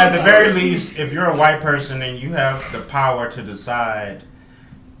 I mean, at the very least, if you're a white person and you have the power to decide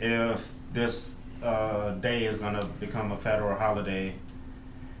if this day is going to become a federal holiday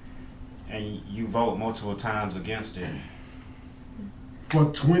and you vote multiple times against it. For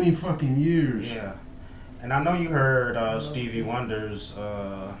 20 fucking years. Yeah. And I know you heard Stevie Wonder's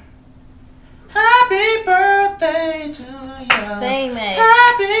Happy birthday to you. Sing that.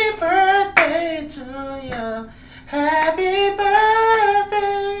 Happy birthday to you. Happy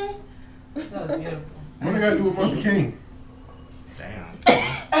birthday. That was beautiful. What I got to do with Martin King? Damn.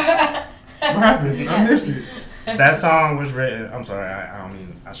 What happened? I missed it. That song was written. I'm sorry, I don't mean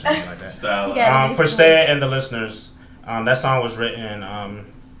I shouldn't be like that. Style. For Stead and the listeners, that song was written.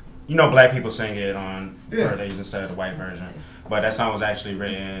 You know, black people sing it on birthdays instead of the white version, but that song was actually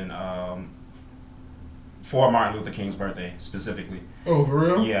written for Martin Luther King's birthday specifically. Oh, for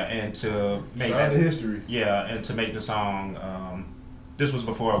real? Yeah, and to make Shout that out to history. Yeah, and to make the song. This was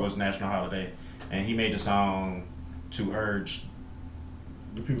before it was national holiday, and he made the song to urge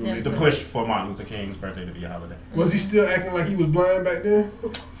the push for Martin Luther King's birthday to be a holiday. Was he still acting like he was blind back then?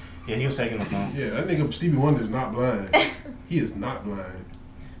 Yeah, he was faking the phone. Yeah, that nigga Stevie Wonder is not blind. He is not blind.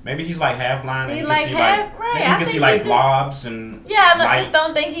 Maybe he's like half blind. He And like see half, like, right. Maybe I he can think see like he just- blobs and Yeah, I light just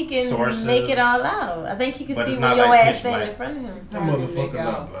don't think he can sources. make it all out. I think he can But see it's when not your like ass pitch stand black. in front of him. That motherfucker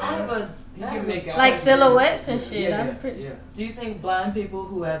not I have blind. a You can make out Like silhouettes and shit. Yeah, I'm pretty. yeah. Do you think blind people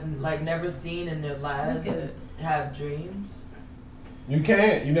who have like never seen in their lives have dreams? You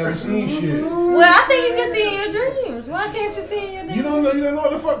can't. You never seen shit. Well, I think you can see in your dreams. Why can't you see in your dreams? You don't know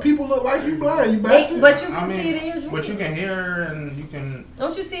what the fuck people look like. You blind. You bastard. But you can see it in your dreams. But you can hear and you can.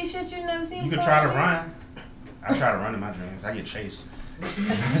 Don't you see shit you never seen You before? can try to run. I try to run in my dreams. I get chased.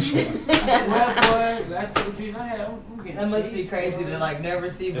 Well, boy, last couple dreams I had, I'm getting That must be chased, crazy boy. to like never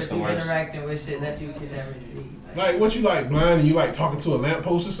see, It's but the you worst. interacting with shit that you can never see. Like, what you like, blind and you like talking to a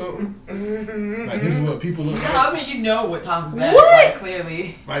lamppost or something? Like, this is what people look like? I mean, you know what talks back, What? like,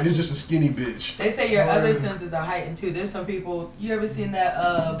 clearly. Like, this just a skinny bitch. They say your other senses are heightened too. There's some people. You ever seen that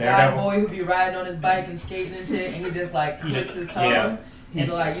blind Daredevil? boy who be riding on his bike and skating and shit, and he just like clicks his tongue Yeah.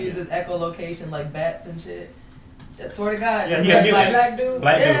 and like uses echolocation like bats and shit. That swear to God. Yeah, this he a guy, mutant. like, Black dude?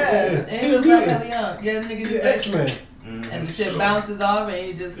 Black dude. yeah, and he was like hella young. Yeah, the nigga Yeah, just X-Men. and the shit bounces off, and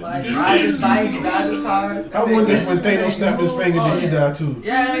he just like rides his bike, rides his cars. I wonder if when Thanos snapped his finger, did he die too?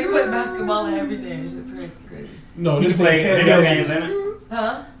 Yeah, he put basketball and everything. Shit's crazy. No, He this can play nigga can't video do games it. in it.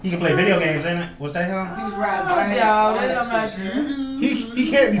 Huh? He can play video games in it. Was that him? He was riding I bikes. doubt all it. that I'm not shit. sure.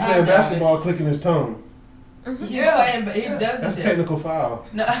 He can't be I playing doubt basketball clicking his tongue. He's playing, but he does That's the a shit. technical foul.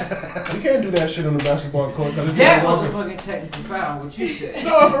 No. You can't do that shit on the basketball court. Cause it's That man was a walking. fucking technical foul, what you said.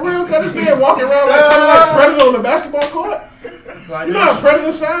 No, for real, cause this man walking around like some like predator on the basketball court. You know how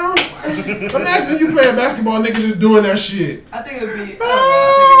predator sound? Imagine you playing basketball, niggas just doing that shit. I think it would be. I don't know. I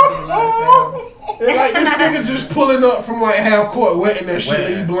think it would be a lot of sounds. And like this nigga just pulling up from like half court, wetting that shit,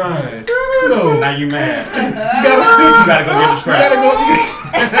 and he blind. No, Now you mad. you gotta stick. You gotta go get the strap.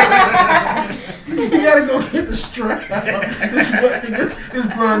 You gotta go get the strap. This wet nigga, this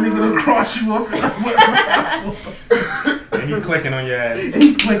blind nigga done cross you up in a wet raffle. And he clicking on your ass.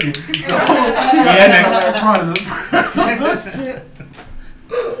 He clicking. The whole, Yeah,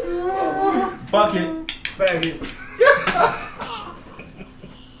 Bucket. Faggot.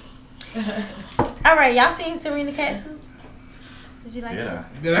 All right, y'all seen Serena Catsup? Did you like Yeah. that?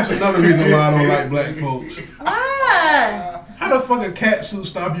 Yeah, that's another reason why I don't like black folks. Why? I the fuck a cat suit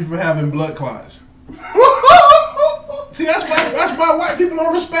stop you from having blood clots? See, that's why white people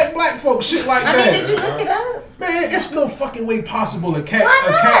don't respect black folks. Shit like that. I mean, did you look it up? Man, it's no fucking way possible a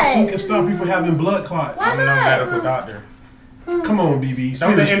cat suit can stop you from having blood clots. Why I'm no not? medical doctor. Come on, BB.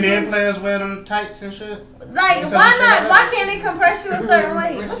 Don't the Seriously. NBA players wear them tights and shit? Like, why not? Why can't they compress you a certain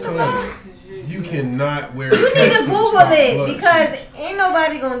way? What the fuck? You cannot wear. You a need cat to suit Google stop it blood. because ain't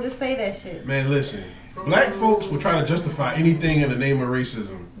nobody gonna just say that shit. Man, listen. Black folks will try to justify anything in the name of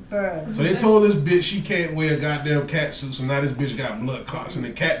racism. Bruh. So they told this bitch she can't wear a goddamn cat suit, so now this bitch got blood clots, and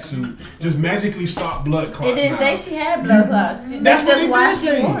the cat suit just magically stopped blood clots. It didn't now. say she had blood clots. That's what just they why did she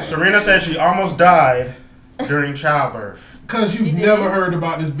say. wore it. Serena said she almost died during childbirth. Cause you've never heard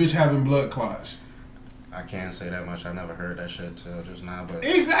about this bitch having blood clots. I can't say that much. I never heard that shit till just now. But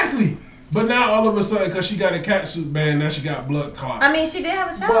Exactly. But now all of a sudden, cause she got a cat suit band, now she got blood clots. I mean, she did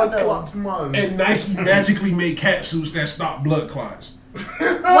have a child though. And Nike magically made cat suits that stop blood clots. Why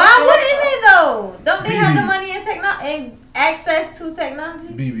wouldn't they though? Don't they have the BB. money and access to technology?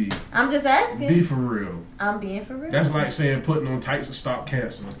 BB. I'm just asking. Be for real. I'm being for real. That's like saying putting on tights to stop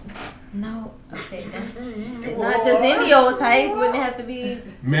cancer. No, okay, that's not just any old tights. Wouldn't it have to be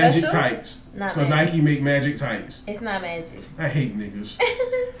Magic special? tights. Not So magic. Nike make magic tights. It's not magic. I hate niggas.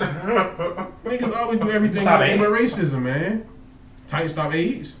 Niggas always do everything Stop in the name of AIDS. racism, man. Tights stop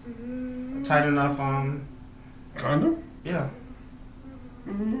AIDS. tight enough. Condom? Yeah.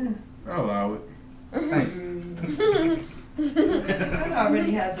 I'll allow it. Thanks. I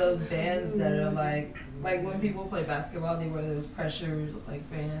already had those bands that are like when people play basketball, they wear those pressure like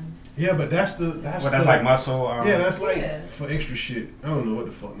bands. Yeah, but that's Well, that's like muscle. yeah, that's like Yeah. for extra shit. I don't know what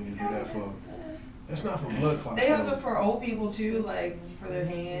the fuck niggas do that for. That's not for blood clots. They have though. it for old people too, like for their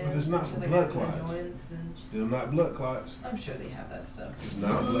hands. But it's not for like blood their clots. joints and Still not blood clots. I'm sure they have that stuff. It's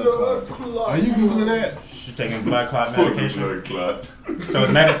not blood clots. Are you googling that? She's taking blood clot Fucking medication. blood clot. So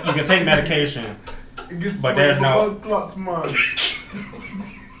it's you can take medication, but there's no. blood clots, man.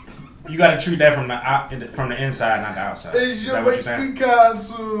 You got to treat that from the inside, not the outside. It's Is your that what you're saying? cat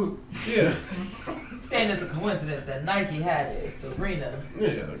suit. Yeah. Saying it's a coincidence that Nike had it, Serena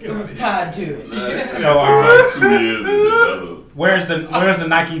Yeah. was tied to it. So 2 years ago. where's the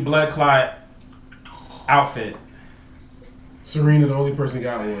Nike blood clot outfit? Serena, the only person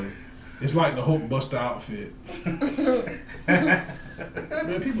got one. It's like the Hulk Buster outfit.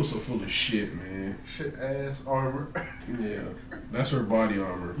 Man, people so full of shit, man. Shit ass armor. Yeah, that's her body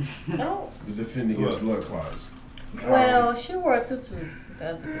armor. No. To defend against blood clots. Well, she wore a tutu. The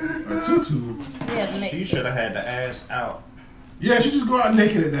other day. A tutu. Yeah, the next She day. should have had the ass out. Yeah, she just go out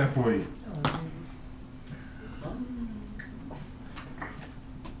naked at that point.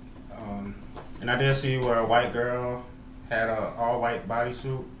 And I did see where a white girl had a all-white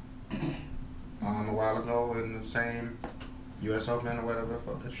bodysuit a while ago in the same U.S. Open or whatever the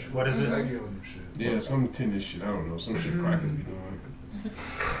fuck this shit. What is it? Yeah, some tennis shit. I don't know. Some shit crackers be doing.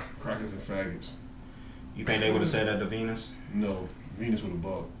 Crackers and faggots. You think they would have said that to Venus? No, Venus with a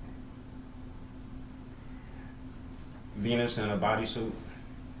buck. Venus in a bodysuit?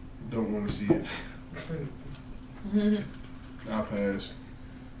 Don't want to see it. I'll pass.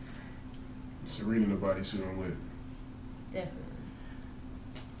 Serena in the bodysuit I'm with. Definitely.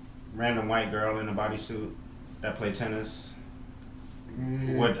 Random white girl in a bodysuit that play tennis.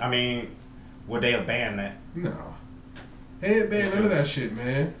 Yeah. Would they have banned that? No. Hey, man, none of that shit,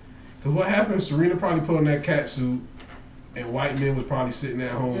 man. Because what happened, Serena probably put on that cat suit, and white men was probably sitting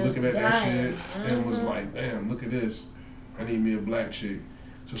at home Just looking at that dying. shit and was like, damn, look at this. I need me a black chick.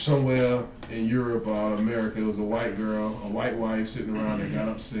 So somewhere in Europe or America, it was a white girl, a white wife sitting around that got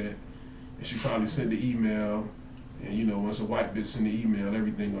upset. And she probably sent the email. And you know, once a white bitch send the email,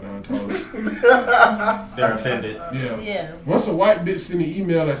 everything go down the toilet. They're offended. Yeah. Yeah. Once a white bitch send an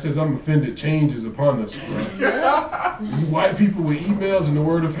email that says I'm offended, change is upon us, bro. You white people with emails and the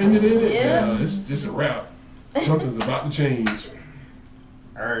word offended in it, Yeah. it's just a wrap. Something's about to change.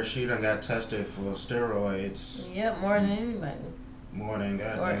 She done got tested for steroids Yep, more than anybody. more than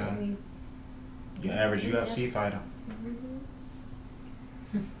Or goddamn any. your average UFC fighter.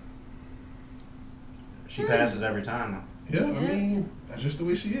 She passes every time though. Yeah, I mean, that's just the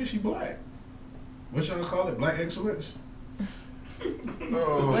way she is. She black. What y'all call it? Black excellence?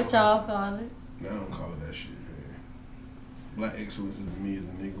 What y'all call it? No, I don't call it that shit, man. Black excellence is to me as a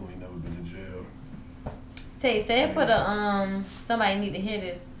nigga who ain't never been to jail. Tay said put a somebody need to hear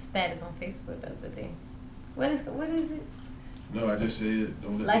this status on Facebook the other day. What is it? No, I just said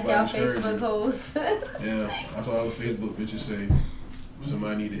don't let Like y'all nobody disturb Facebook you. posts. Yeah, that's what all the Facebook bitches say.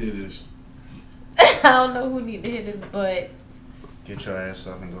 Somebody need to hear this. I don't know who need to hear this, but Get your ass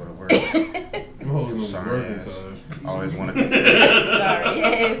up and go to work. Them hoes gonna be working, ass. cuz. Always want to. Sorry.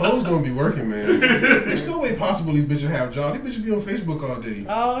 Yes. Hoes gonna be working, man. There's no way possible these bitches have jobs. These bitches be on Facebook all day.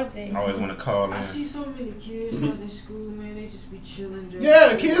 All day. Always want to call in. I see so many kids out in school, man. They just be chilling.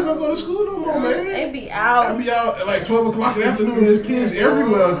 Yeah, kids don't go to school no more, man. They be out. I be out at like 12 o'clock in the afternoon. There's kids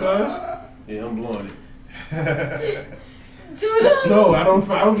everywhere, cuz. Yeah, I'm blowing it. No, I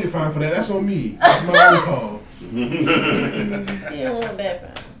don't get fined for that. That's on me. That's my own call. You don't want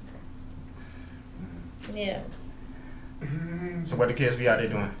that fine. Yeah. So what the kids be out there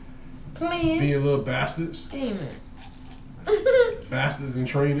doing? Playing. Being little bastards. Gaming. Bastards in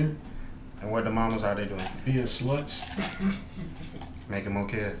training. And what the mamas out there doing? Being sluts. Making more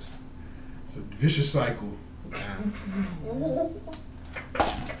kids. It's a vicious cycle.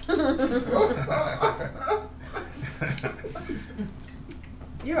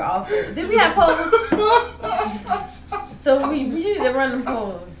 You're awful. Did we have polls? So we need to run the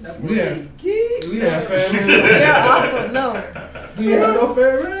polls. We have fan mail. You're awful. No. We have no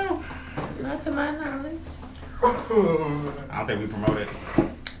fan mail? Not to my knowledge. I don't think we promote it.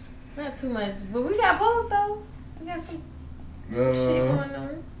 Not too much. But we got polls though. We got some shit going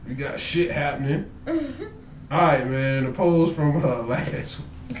on. We got shit happening. Alright, man. The polls from last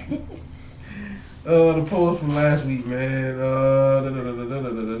week. The polls from last week, man.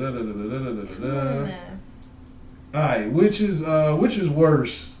 Alright, which is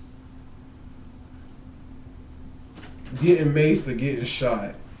worse? Getting maced or getting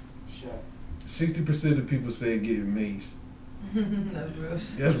shot? 60% of people say getting maced. That's real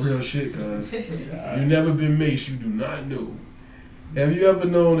shit. That's real shit, cuz. You've never been maced, you do not know. Have you ever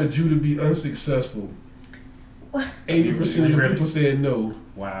known a Jew to be unsuccessful? 80% of the people said no.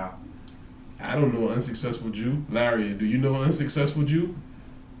 Wow. I don't know an unsuccessful Jew. Larry, do you know an unsuccessful Jew?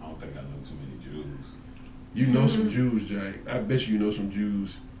 I don't think I know too many Jews. You know some Jews, Jack. I bet you know some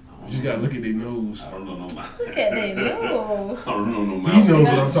Jews. You just gotta look at their nose. I don't know no my. Look at their nose. I don't know no mouse. He knows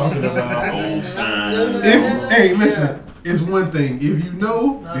what I'm talking about. Hey, listen. It's one thing. If you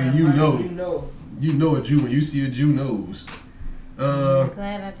know, then you know. You know a Jew when you see a Jew nose. I'm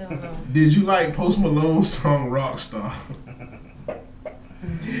glad I don't know. Did you like Post Malone's song Rockstar?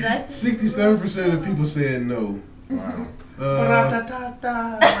 67% of people said no. Wow.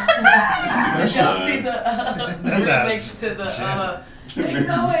 Y'all see the remix to the ain't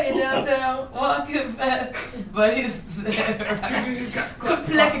no way downtown walking fast, but he's there.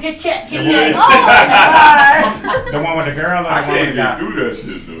 Like a cat. Oh my gosh! The one with the girl. I can't even do that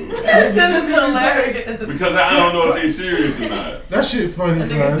shit though. That shit is hilarious. Because I don't know if they serious or not. That shit funny. I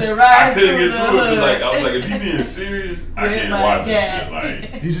couldn't get through it. Like I was like, if you being serious, I can't watch this shit.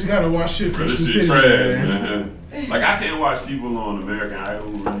 Like you just gotta watch shit for this shit trash, man. Like I can't watch people on American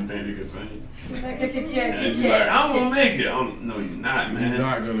Idol who really think they can sing. And you like, I'm gonna make it. No, you're not, man. You're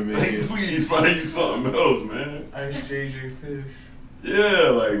not gonna make like, it. Please find you something else, man. Ice JJ Fish.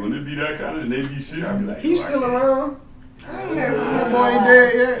 Yeah, like when it be that kind of, and they be serious, I be like, he's still around. I ain't heard from That boy ain't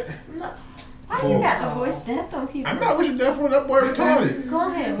dead yet. No. Why you got to wish death on people? I'm not wishing death on that boy retarded. Go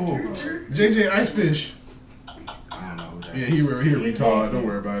ahead. JJ Icefish. Yeah, he retarded. Don't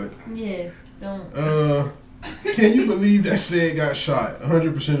worry about it. Yes, don't. Can you believe that said got shot?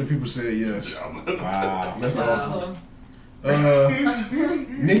 100% of people said yes. Wow. That's awful.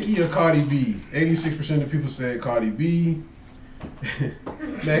 Nicki or Cardi B? 86% of people said Cardi B.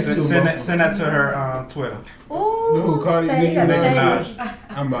 Send that to her Twitter. Ooh, no, Cardi B. Nicki Minaj.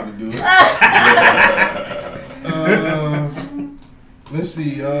 I'm about to do it. Let's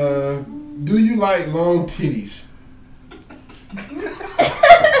see. Do you like long titties?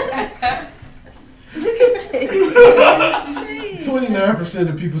 Look at it. 29%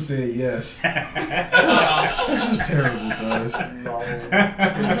 of people said yes. That's just terrible, guys.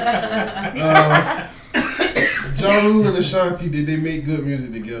 Ja Rule and Ashanti, did they make good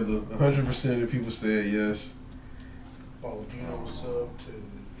music together? 100% of people said yes. Oh, you know what's up, too.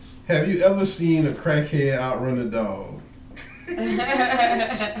 Have you ever seen a crackhead outrun a dog?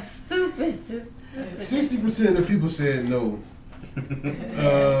 Stupid. 60% of people said no.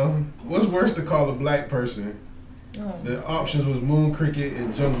 What's worse to call a black person? The options was moon cricket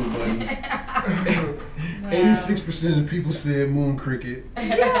and jungle bunny. 86% of people said moon cricket.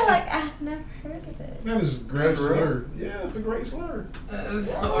 Yeah, like I've never heard of it. That is a great slur. Yeah, it's a great slur.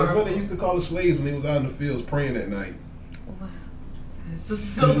 That's That's what they used to call the slaves when they was out in the fields praying at night. Wow. This is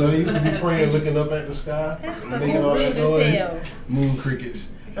so they used to be praying, looking up at the sky, making all that noise. Moon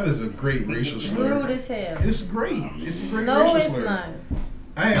crickets. That is a great racial slur. Rude as hell. It's great. It's a great no, racial it's slur. not.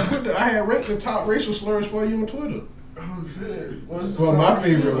 I had ranked the top racial slurs for you on Twitter. Oh, shit. Well, my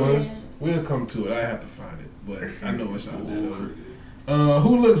favorite ones. We'll come to it. I have to find it, but I know it's out there though.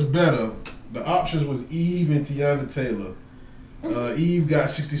 Who looks better? The options was Eve and Tiana Taylor. Eve got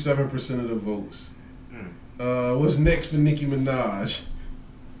 67% of the votes. What's next for Nicki Minaj?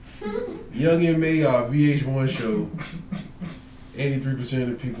 Young M.A. VH1 show. 83% of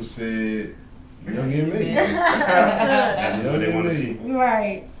the people said Young M.A. That's what they want to see.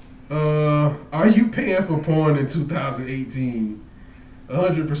 Right. Are you paying for porn in 2018?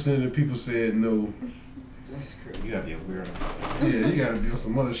 100% of the people said no. That's crazy. You gotta be a weirdo. Yeah, you gotta be on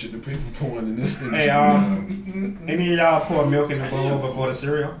some other shit to pay for porn in this industry. Hey, any of y'all pour milk in the bowl before the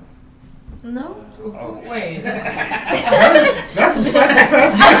cereal? No. Oh. Wait. That's some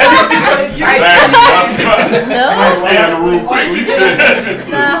psychopath. No. I scanned the room quick. We said that shit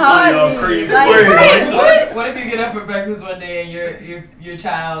too. Y'all crazy. What if you get up for breakfast one day and your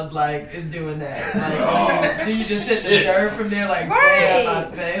child like is doing that? Like, do you just sit and observe from there like, damn, I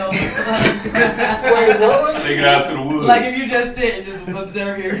failed? Wait, what? Take it out to the woods. Like if you just sit and just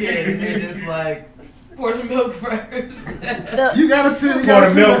observe your kid and you're just like, pour the milk first. You gotta tell Pour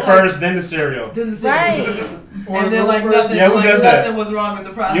the milk first, then the cereal. Then the cereal. Right. And then like nothing, Yeah, who like does nothing that? was wrong with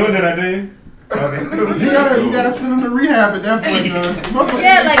the process. You don't do that, do you? Okay. You gotta send them to rehab at that point,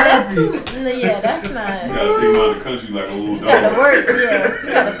 Yeah, like that's too. Yeah, that's not. You gotta take them out of the country like a little dog. You gotta work, yes. You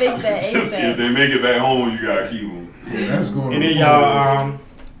gotta fix that Just if ASAP. they make it back home, you gotta keep them. Yeah, that's going Any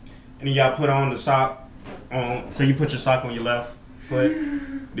of y'all put on the sock on? So you put your sock on your left foot,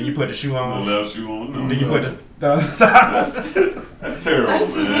 then you put the shoe on. The left shoe on. No, Then you put the sock. That's terrible,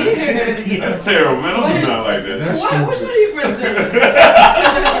 man. That's terrible, man. Don't do nothing like that. That's Which one of you friends does this?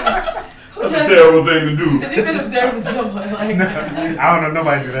 That's a terrible thing to do. Because you've been observing someone like I don't know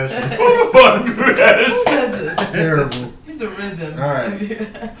nobody do that shit. Who the fuck do that Who does this? Terrible. You the rhythm. All right.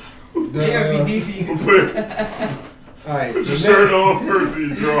 They're beneath you. All right. Put your shirt on first and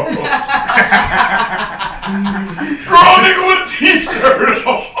you draw. Draw nigga with a t-shirt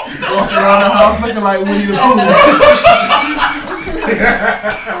on. Walking around the house looking like Winnie the Pooh.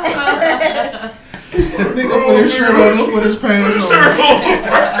 Nigga put his shirt on, look with his pants on.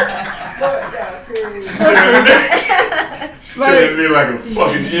 Staring at me like a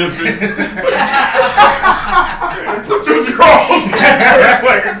fucking infant. Put your drawers on first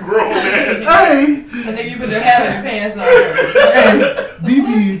like a grown man. Hey! And then you put your hat and your pants on. Hey,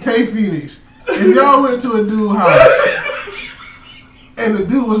 BB, Tay Phoenix. If y'all went to a dude's house and the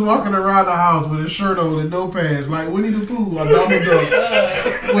dude was walking around the house with his shirt on and no pants, like Winnie the Pooh or Donald Duck,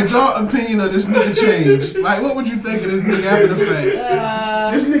 would y'all opinion of this nigga change? Like, what would you think of this nigga after the fact?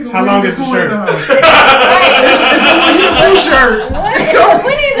 This nigga How long is the shirt? It's a Winnie the Pooh shirt.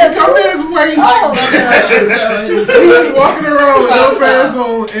 Come in his waist. He was walking around with no pants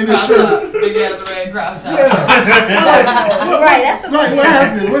on and his shirt. Big ass red crop top. Right, that's like what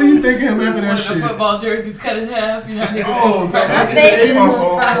happened? What do you think of him after that One of shit? the football jerseys cut in half. You know what I mean? Oh, no. My face is from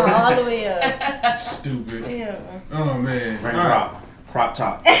all the way up. Stupid. Yeah. Oh, man. Ring All right. crop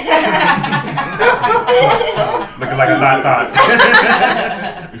top. Looking like a thought.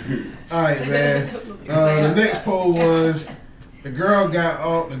 All right, man. The next poll was the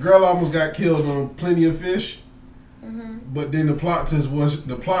girl almost got killed on Plenty of Fish, but then the plot twist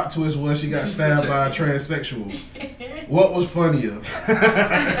was she got stabbed by a transsexual. What was funnier? You just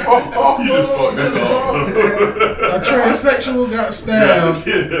fucked that A transsexual got stabbed.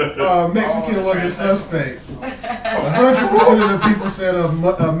 Mexican was a suspect. 100% of the people said a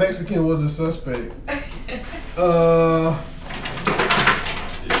Mexican was a suspect.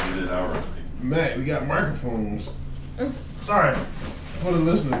 Matt, we got microphones. Sorry. For the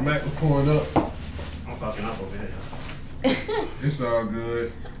listeners, Matt was pouring up. I'm fucking up over here. It's all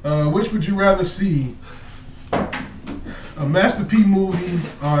good. Which would you rather see? A Master P movie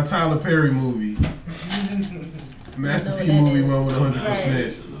or a Tyler Perry movie? Master P movie won with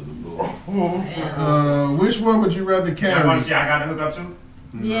 100%. Which one would you rather carry? You want to see I got the hook up too?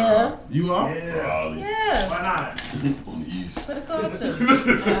 Yeah. You are? Yeah. Why not? On the east. Put a culture.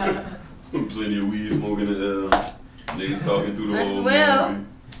 Plenty of weed smoking and niggas talking through the As whole well. movie.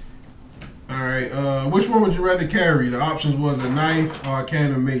 All right. Which one would you rather carry? The options was a knife or a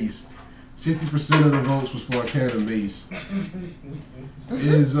can of mace. 60% of the votes was for a can of mace.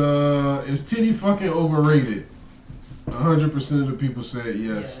 Is titty fucking overrated? 100% of the people said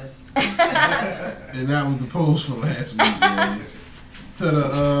yes. And that was the post for last week, man. To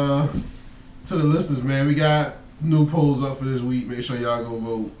the listeners, man, we got new polls up for this week. Make sure y'all go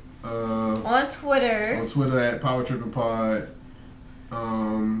vote. On Twitter. On Twitter at Power Trippin' Pod.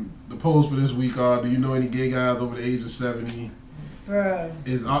 The polls for this week are: do you know any gay guys over the age of 70? Bruh.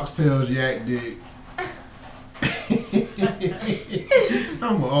 Is oxtails yak dick?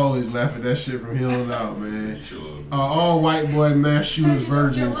 I'm always laugh at that shit from here on out, man. All white boy mass shooters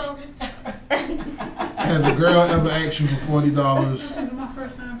virgins. Has a girl ever asked you for $40?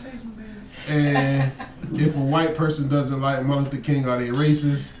 And if a white person doesn't like Martin Luther King, are they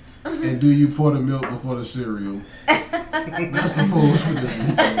racist? And do you pour the milk before the cereal? That's the pose for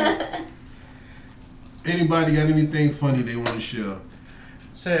them. Anybody got anything funny they want to share?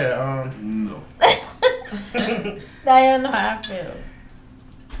 Say, no. Diane know how I feel.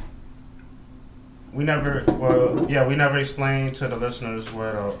 We never explained to the listeners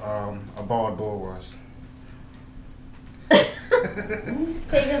what a bald bull was.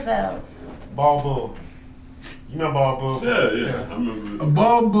 Take us out. Bald bull. You know bald bull? Yeah, I remember. A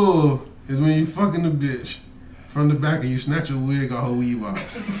bald bull is when you fucking a bitch from the back and you snatch your wig or her weave out.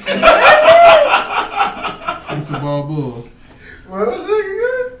 That's a bald bull. What was it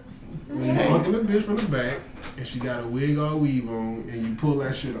again? When you fucking a bitch from the back and she got a wig or weave on and you pull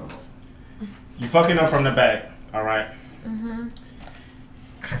that shit off. You fucking her from the back, alright? Mm-hmm.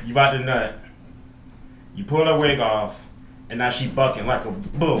 You about to nut. You pull her wig off, and now she bucking like a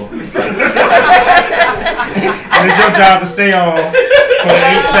bull. And it's your job to stay on for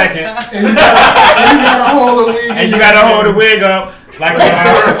 8 seconds. And you gotta hold the wig. And you gotta hold the wig up like a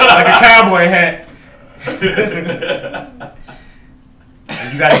cowboy hat.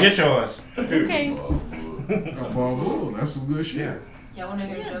 And you gotta get yours. Okay. A bald bull, that's some good shit. Y'all want to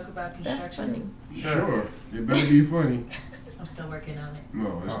hear a joke about construction? Sure. It better be funny. I'm still working on it.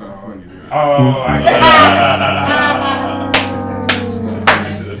 No, it's not funny. Dude. Oh, I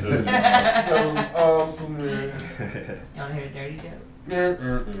That was awesome, man. Y'all want to hear a dirty joke?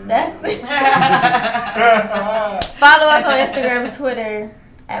 That's it. Follow us on Instagram and Twitter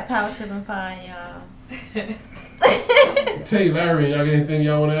at PowerTrippingPod, y'all. Tay, Larry, y'all got anything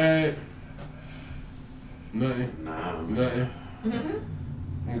y'all want to add? Nothing? Nah. Nothing?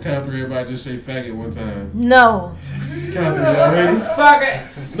 On count 3, everybody just say faggot one time. No. Count 3, y'all ready?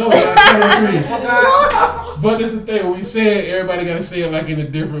 Faggots. No, count 3. But this is the thing, when we say it, everybody got to say it like in a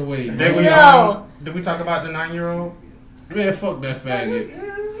different way. Did we talk about the 9-year-old? Man, fuck that faggot.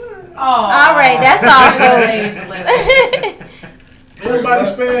 Oh. All right, that's all, folks. Everybody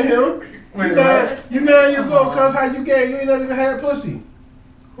spare him. You 9 years old, cuz how you gay? You ain't never even had pussy.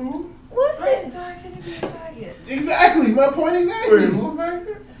 What? Dog, can it be a faggot? Exactly, my point exactly.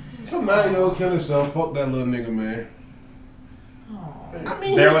 Some 9-year-old kill himself. Fuck that little nigga, man. I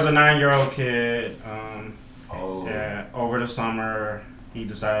mean, there was a 9-year-old kid. Yeah, over the summer, he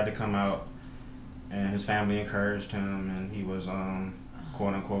decided to come out, and his family encouraged him, and he was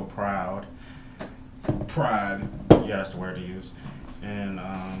quote unquote proud. Pride. Yeah, that's the word to use. And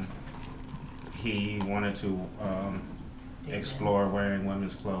he wanted to explore wearing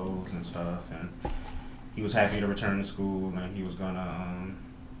women's clothes and stuff, and he was happy to return to school, and he was gonna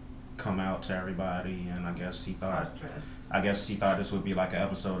come out to everybody, and I guess he thought this would be like an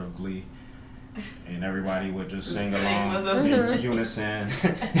episode of Glee, and everybody would just sing along in unison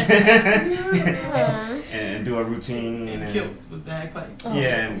and do a routine and kilts with bagpipes.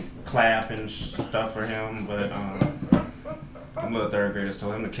 Yeah, and clap and stuff for him, but them little third graders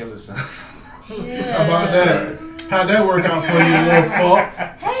told him to kill himself. Yeah. How about that? How'd that work out for you, little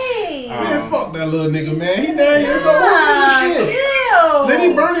fuck? Hey! Man, fuck that little nigga, man. He 9 years old. Shit. Chill. Let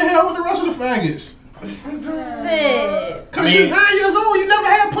him burn in hell with the rest of the faggots. Sit. Cause you're 9 years old, you never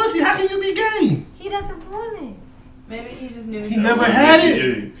had pussy. How can you be gay? He doesn't want it. Maybe he just knew. He never had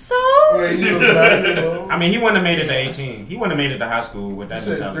it. So? I mean, he wouldn't have made it to 18. He wouldn't have made it to high school with that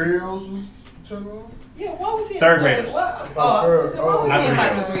mentality. 3-year-olds was chugging? Yeah, why was he in Third school? graders. Why was he in high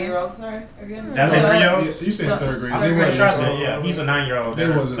school 3-year-olds? Sorry, again. That's a 3-year-old? You said third grade. I'm pretty sure I said, yeah. He's a 9-year-old. They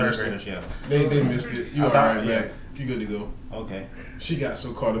wasn't third listening. graders, yeah. They missed it. You alright, man. You good to go. Okay. She got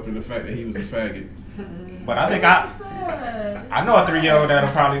so caught up in the fact that he was a faggot. But I think I know a 3-year-old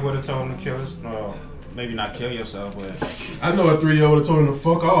that probably would have told him to kill his, maybe not kill yourself, but I know a 3-year-old would have told him to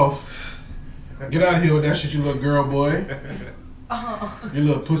fuck off. Get out of here with that shit, you little girl boy. You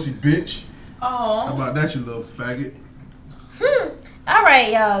little pussy bitch. Oh. How about that, you little faggot? All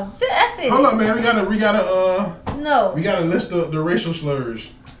right, y'all. That's it. Hold up, man. We gotta No. We gotta list the racial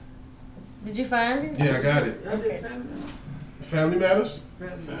slurs. Did you find it? Yeah, I got it. Okay. Family Matters?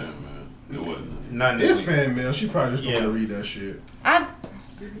 Fan, it wasn't. None. It's fan mail. She probably just don't want to read that shit. I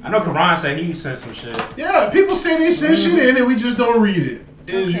know Karan said he sent some shit. Yeah, people say they send shit in and we just don't read it.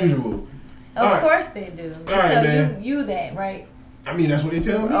 As usual. Of course they do. They tell you that, right? I mean, that's what they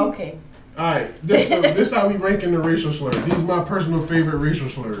tell me. Okay. Alright, this how we rank in the racial slurs. These are my personal favorite racial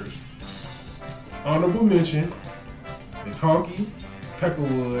slurs. Honorable mention is Honky,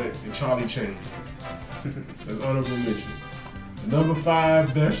 Pepperwood, and Charlie Chain. That's honorable mention. The number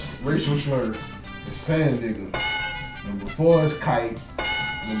 5 best racial slur is sand nigga. Number 4 is kite.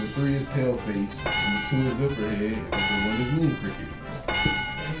 Number 3 is pale face. Number 2 is zipperhead. And number 1 is moon cricket.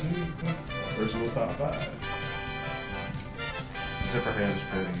 Personal top 5. Zipperhead is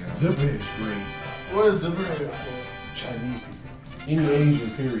pretty. Zipperhead is great. What is Zipperhead for? Chinese people. Any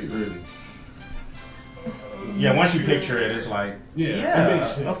Asian period, really. Yeah, once you picture it, it's like Yeah, it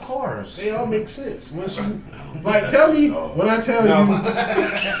makes sense. Of course, they all make sense. Once you like, tell me when I tell you.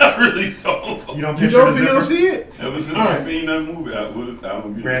 I really don't. You don't You picture don't see it? Ever since All I've right. seen that movie, I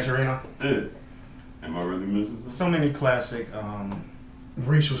don't get Gran it. Torino. Yeah. Am I really missing something? So many classic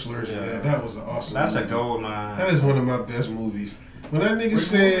racial slurs. Yeah, that was an awesome. That's movie. a gold mine. That is one of my best movies. When that nigga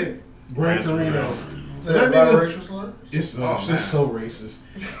said Gran Torino, Say that about racial slurs? It's Oh, just man. so racist.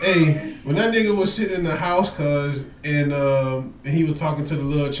 Hey, when that nigga was sitting in the house, and he was talking to the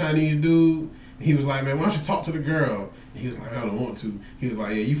little Chinese dude, he was like, "Man, why don't you talk to the girl?" And he was like, "I don't want to." He was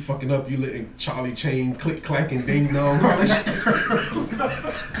like, "Yeah, you fucking up. You letting Charlie Chain click clack and ding dong." I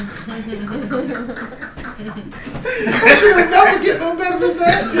should never get no better than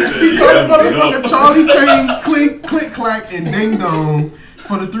that. He called a motherfucking Charlie Chain click clack and ding dong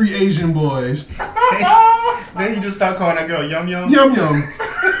for the 3 Asian boys. Then you just start calling that girl Yum Yum. Yum Yum.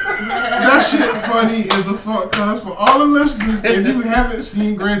 That shit funny as a fuck, cuz for all the listeners, if you haven't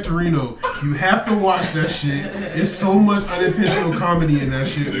seen Gran Torino, you have to watch that shit. It's so much unintentional comedy in that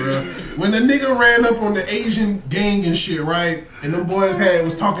shit, bro. When the nigga ran up on the Asian gang and shit, right? And them boys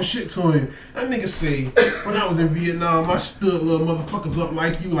was talking shit to him. That nigga say, when I was in Vietnam, I stood little motherfuckers up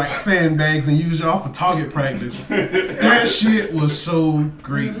like you, like sandbags, and used y'all for target practice. That shit was so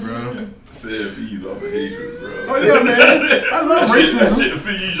great, bro. Said feeds off of hatred, bro. Oh yeah, man. I love racism. That shit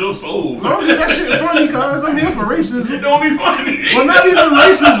feeds your soul. Long as that shit funny, cuz I'm here for racism. It don't be funny. Well, not even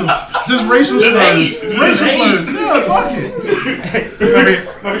racism, just racial Just slurs. hate. Just Racial hate. slurs. Yeah, fuck it.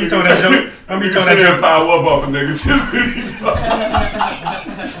 Remember you told that joke? Remember you told that joke? Power up off a nigga. I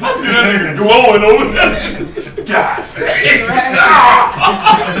see that nigga glowing over there. God, fake. I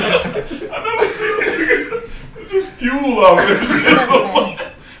never seen that nigga just fuel off that shit so much.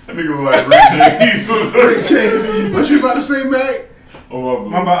 That nigga was like Rick James. What you about to say, Mac? Oh,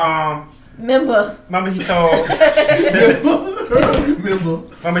 Remember he told.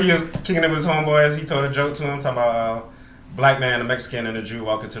 Remember he was kicking it with his homeboys. He told a joke to him talking about black man, a Mexican, and a Jew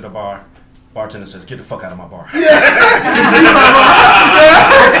walk into the bar. Bartender says, "Get the fuck out of my bar." He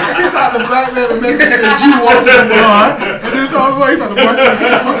thought the black man, the Mexican, and Jew walked to the bar, and then told him, he thought the bartender,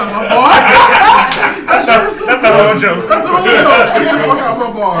 "Get the fuck out of my bar." That's the whole joke. That's the whole joke. Get the fuck out of my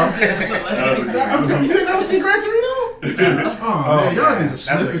bar. I'm telling you, you ain't never seen Gran Torino? Oh man, y'all niggas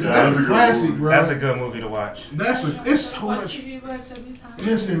slipping. That's a classic, bro. That's a good movie to watch. It's so much.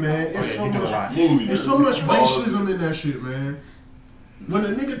 Listen, man, it's so much. There's so much racism in that shit, man. When the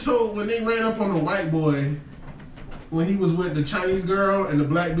nigga when they ran up on the white boy, when he was with the Chinese girl and the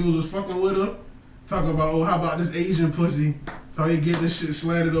black dude was fucking with her, talking about, oh, how about this Asian pussy? So he get this shit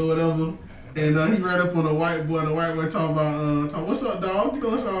slanted or whatever. And he ran up on the white boy, and the white boy talking about, what's up, dog? You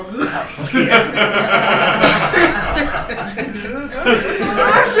know it's all good.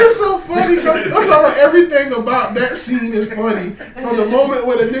 That shit's so funny. I'm talking about everything about that scene is funny. From the moment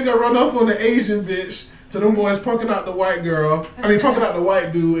when the nigga run up on the Asian bitch to them boys punking out the white girl. Punking out the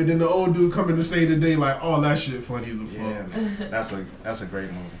white dude, and then the old dude coming to save the day. Like, oh, that shit funny as a fuck. Yeah, man. That's a great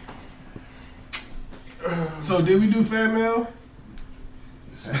movie. So did we do fan mail?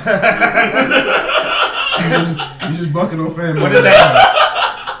 You just bucking on fan mail. What is that?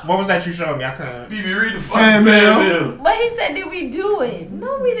 What was that you showed me? I couldn't. BB, read the fan mail. But he said, "Did we do it?"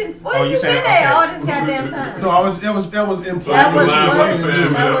 No, we didn't. What you you said been there all this goddamn time? No, that was important. That was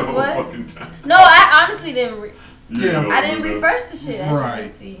what? No, I honestly didn't. Yeah, I didn't refresh the shit. As right. You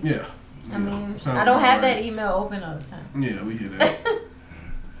can see. Yeah. I mean, Sounds I don't have right. that email open all the time. Yeah, we hear that.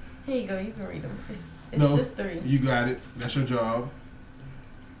 Here you go. You can read them. It's No, just 3. You got it. That's your job.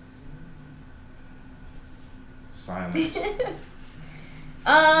 Silence.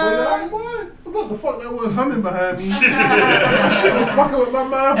 What the fuck that was humming behind me? That shit was fucking with my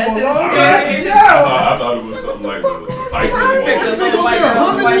mind for a long time. I Yeah. thought it was something like that. This nigga over there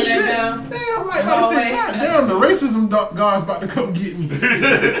humming and shit. Damn, I'm like, about to say, God damn, the racism god's about to come get me. You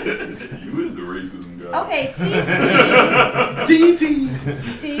is the racism guy. Okay, TT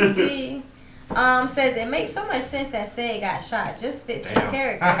says it makes so much sense that Say got shot. Just fits his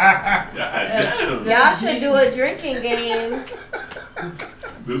character. Y'all should do a drinking game.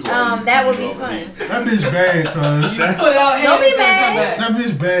 That would be fun. That bitch bad, cuz. You put out Don't be it's gonna mad. come back. That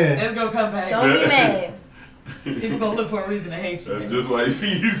bitch bad. It's gonna come back. Don't be mad. People gonna look for a reason to hate you. That's just why he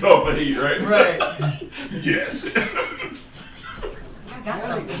feeds off of hate, right? Right. Yes. I got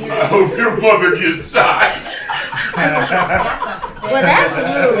something I here. hope your mother gets shot. Well, that's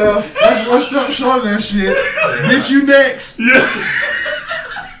rude. That's one step short of that shit. Bitch, you next. Yeah.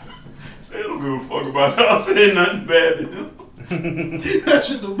 Say I don't give a fuck about y'all saying nothing bad to him. That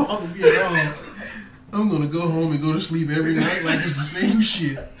shit don't bother me at all. I'm gonna go home and go to sleep every night like it's the same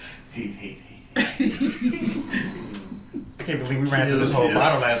shit. Hate. I can't believe we ran through this whole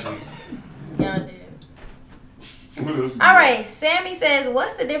bottle last week. Y'all did. All right, Sammy says,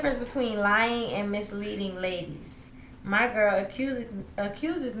 what's the difference between lying and misleading ladies? My girl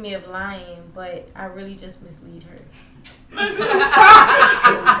accuses me of lying, but I really just mislead her. This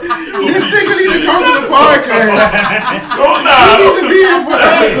nigga need to come to the podcast. Oh, no. He need to be here for the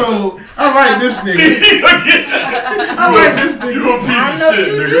episode. I like this nigga. I like this nigga. You a piece of shit,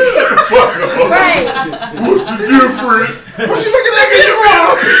 nigga. Shut the fuck up. Right. What's the difference? What you looking at me for?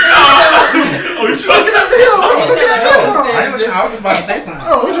 Oh, you looking at me? What you looking at me for? I was just about to say something. Oh,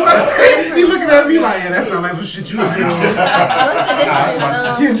 what you about to say? He looking at me like, yeah, that sounds like some shit you looking at. What's the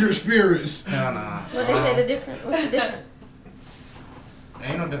difference? Kindred spirits. No. What they say the difference? What's the difference?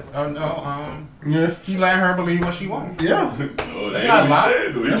 Ain't no difference. Yeah. He let her believe what she wants. Yeah. Oh, That's that's not not lie.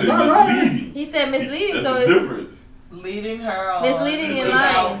 what he said, though. He That's said not misleading. He said misleading, That's so the it's difference. Leading her on Misleading and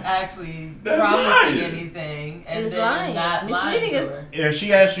without lying. actually That's promising lying. anything and It's then lying. not Misleading lying is- to her. If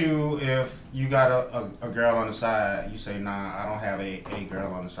she asks you if you got a girl on the side, you say, nah, I don't have a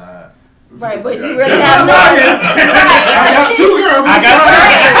girl on the side. right, but you That's really not have lying. I got 2 girls on the side.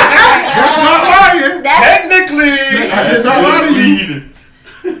 That's not lying. Technically, I did not lie to you. Misleading.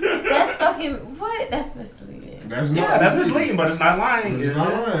 That's fucking what? That's misleading. That's not. yeah, that's misleading, but it's not lying. It's Is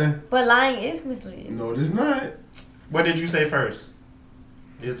not it? lying. But lying is misleading. No, it is not. What did you say first?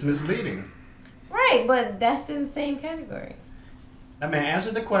 It's misleading. Right, but that's in the same category. I mean,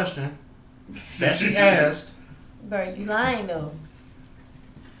 answer the question that she asked. Bro, you lying though.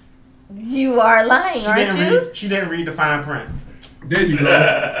 You are lying, aren't you? She didn't read the fine print There you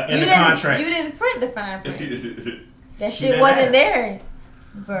go. in You the didn't. contract. You didn't print the fine print. That She shit didn't wasn't ask. there,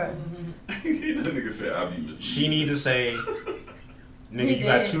 bro. That nigga said I'll be misleading. She need to say, nigga, He you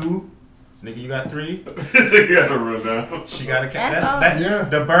got did. 2. Nigga, you got 3. You gotta run down. She got to That's all. Yeah.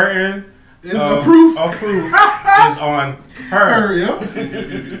 The burden It's a proof. of proof is on her. Her, yeah.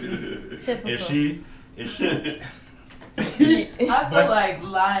 Typical. If she I feel like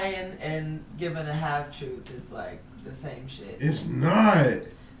lying and giving a half truth is like the same shit. It's not.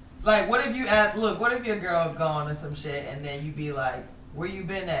 Like, what if what if your girl gone or some shit and then you be like, where you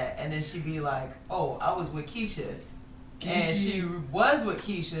been at? And then she be like, oh, I was with Keisha. And she was with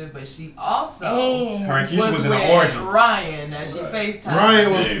Keisha, but she also Damn. her and Keisha was in with an orgy. Ryan that she FaceTimed.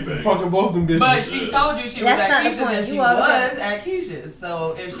 Ryan was Hey, baby. fucking both them bitches. But she told you she was That's at not the Keisha's point. and she You always was got- at Keisha's.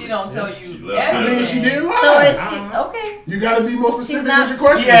 So if she don't tell She you left. I mean, everything, she didn't lie. So is she okay? You gotta be more specific not- with your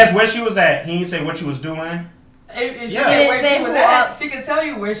question. He asked where she was at. He didn't say what she was doing. If she Yeah. said She where didn't she say was who at, all- she can tell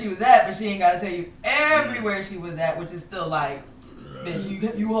you where she was at, but she ain't got to tell you everywhere she was at, which is still like,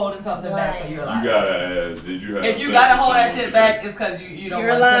 bitch, you holding something back, so you're lying. You gotta ask, did you have If you sex gotta with hold that someone shit today? back, it's because you don't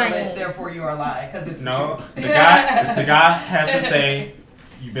You're want to tell lying. it, therefore you are lying, because it's No, the the truth. guy has to say,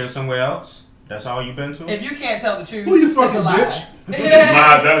 you been somewhere else. That's all you been to. If you can't tell the truth, Who you it's a fucking lie. bitch?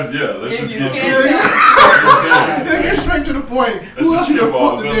 Nah, that's, yeah, let's If just you get can't to it. They get straight to the point. Let's Who just else you skip done all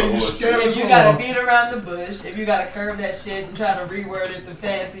fucked this today? other You bullshit. scared If as you fuck. gotta beat around the bush, if you gotta curve that shit and try to reword it to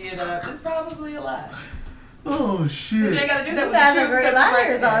fancy it up, it's probably a lie. Oh You shit. ain't gotta do that You with guys the are truth. great 'Cause it's right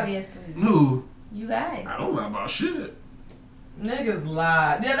liars, there. obviously. Who? You guys. I don't lie about shit. Niggas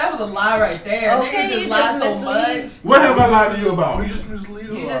lie. Yeah, that was a lie right there. Okay, Niggas you just lie just so mislead. much. What have I lied to you about? We just mislead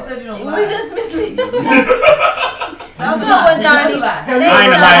her. You just said you don't lie. We just mislead. That was a Good lie. one, Johnny. That was a lie. Have you Thanks, I ain't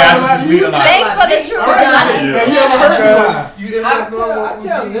a ever liar. I lied just to mislead you? a lie. Thanks for the truth, Alright, Johnny. have you ever heard me lie? You end I up doing what I we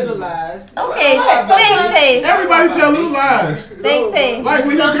tell did. little lies. Okay, thanks, Tay. Everybody tell little lies. Thanks, Tay. Like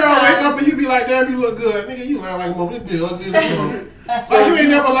when your girl Sometimes. wake up and you be like, damn, you look good. Nigga, you lying like a mother. This bitch ugly as fuck. So you ain't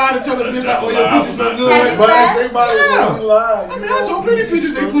never lied to tell a bitch like, oh, your pussy so Have good. you But lied? they body Yeah. we lie. I mean, I told plenty of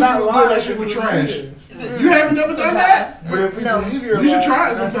bitches they pussy was good, that shit was trash. You haven't never done that? But if we No. believe your You should lie,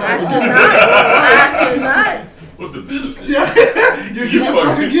 try it that's I sometime. should not. I should not. What's the benefit? Yeah, you You get the fuck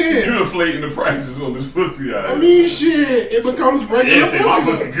fucking, again. you inflating the prices on this pussy. I mean, shit, it becomes regular yeah, say my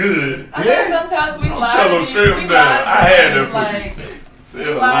pussy. pussy good. I mean, sometimes we I'm lie. telling them straight we up down. lie I had and, that pussy. like, Said a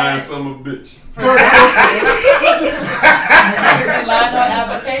lie. lying son of a bitch. we lie on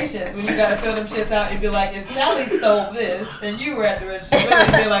applications situations when you gotta fill them shits out and be like, if Sally stole this and you were at the register,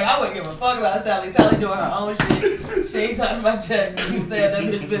 really be like, I wouldn't give a fuck about Sally. Sally doing her own shit. She ain't signing my checks. You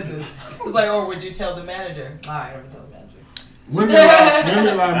saying that bitch business. It's like, or would you tell the manager? I never tell the manager.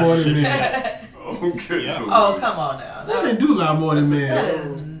 Women lie more than men. Okay. Yeah. So Oh, come on now. Women do lie more than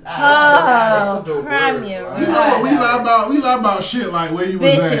men. Prime you. You know what we lie about? We lie about shit like where you was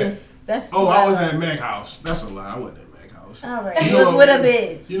Bitches. at. That's oh, I was at Mac House. That's a lie. I wasn't at Mac House. All right. You was with a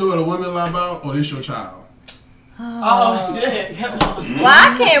bitch. You know what a woman lie about? Oh, this your child. Oh shit! Come on. Well,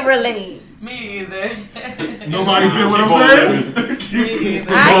 I can't relate. Me either. Nobody feel what I'm saying? Me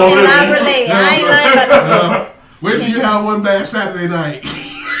either. I cannot relate. I ain't lying about that. Wait till you have one bad Saturday night.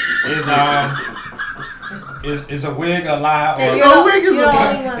 Is a wig a lie? So Or no, wig is a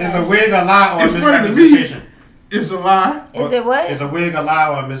lie. Is a wig a lie or It's funny to me. misrepresentation? It's a lie. Is it what? Is a wig a lie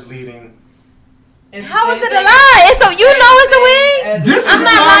or misleading? How is it a lie? It's so you know it's a wig. This is I'm a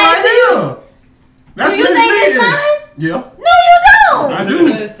not lie lying to right you. here. That's Do you think it's misleading. mine? Yeah. No, you don't. I do. You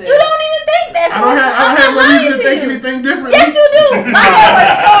don't even think that's. I don't have I'm not no lying reason to to think you. anything different. Yes, you do. My hair was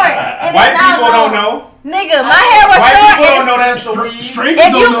short. And White then now people don't know. Nigga, my hair was White short. people and don't know that's a wig. Strangers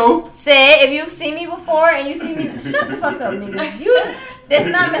if you don't know. said if you've seen me before and you see me, shut the fuck up, nigga. That's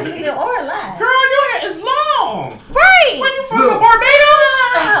not misleading or a lie. Girl, your hair is long. Right. Where you from? Look.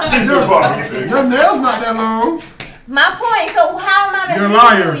 Barbados? Your nails not that long. My point. So how am I You're a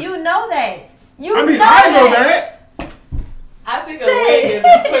misleading liar. you? You know that. You I mean, know I know that. that. I think a wig is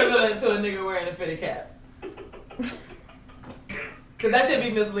equivalent to a nigga wearing a fitted cap. Cause that should be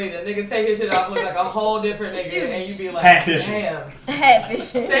misleading. A nigga take his shit off, look like a whole different nigga, and you be like, Catfishing. damn.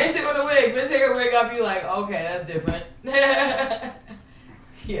 Catfishing. Same shit with a wig. Bitch, take her wig off, you like, okay, that's different.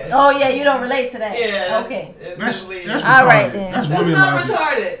 Yeah. Oh yeah, you don't relate to that. Yeah. That's, Okay. It's That's misleading. All right retarded. then. That's That's women not logic.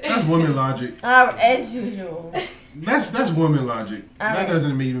 retarded. That's women logic. As usual. That's women logic. All That right.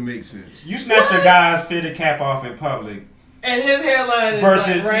 doesn't even make sense. You snatch a guy's fitted cap off in public And his hairline is Versus-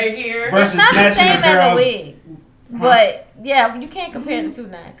 like right here. versus It's not the snatching same a as a girl's. wig. But yeah, you can't compare the two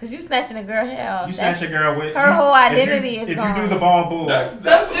now. Cause you snatching a girl hair off. You That's- snatch a girl with her whole identity if is you gone. do the ball bull. That's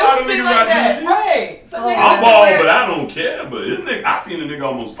Some a lot of dudes be niggas like out that. there. Right. Some niggas I'm is bald, weird. but I don't care. But this nigga, I seen a nigga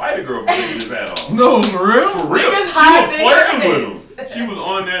almost fight a girl for taking his hat off. No, for real? For real. Niggas She hide was their flirting confidence. with him. She was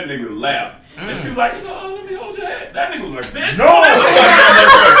on that nigga's lap. And she was like, you know, let me hold your hat. That nigga was like, bitch. No. I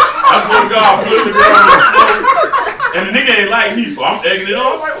swear to God, I flipped the girl on the floor. And the nigga ain't like me, so I'm egging it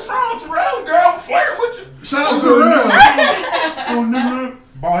on. I'm like, what's wrong, Terrell? Girl, I'm flirting with you. Shout out to Real. Oh, nigga.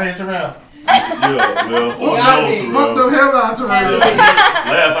 Ball head Terrell. Yeah, well, Fuck fuck them hairline to Terrell. Real.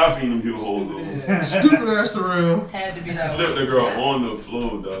 Last I seen him, he was holding on. Stupid ass to Real. Had to be that Flipped the girl on the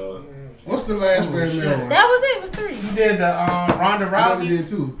floor, dog. What's the last fan mail one? That was it. It was 3. You did the Ronda I thought we Rousey did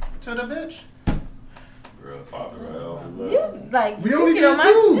too. to the bitch. Girl popped her right off the lap. You like We only you know did my- 2.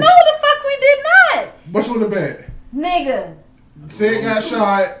 No, the fuck we did not, Which one the bet? nigga. Said got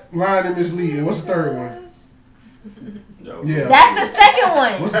shot, lying and misleading. What's the third one? Yeah. That's the second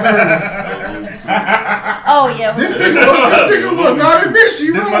one. What's the third one? Oh yeah. This nigga was not admit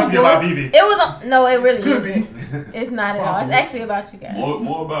she This wrong, must be boy. about BB. It was on. No, it really Could isn't. It's not at all. It's Possible. actually about you guys.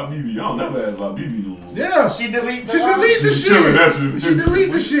 More about BB. I don't never ask about BB no more. Yeah. She delete She delete the She killing that shit. shit. She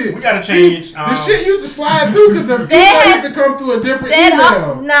delete the shit. We gotta change. The shit used to slide through because the Said- email used to come through a different Said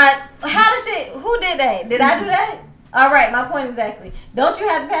email. not. How the shit? Who did that? Did I do that? All right, my point exactly. Don't you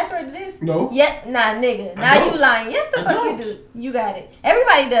have the password to this? No. Yet, nah, nigga. I Now don't. you lying. Yes, the I fuck don't. you do. You got it.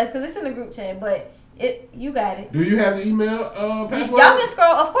 Everybody does because it's in the group chat. But you got it. Do you have the email password? Y'all can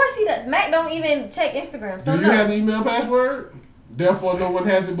scroll. Of course he does. Mac don't even check Instagram. So Do you no. have the email password? Therefore, no one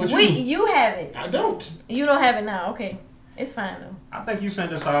has it but you. You have it. I don't. You don't have it now. Okay, it's fine though. I think you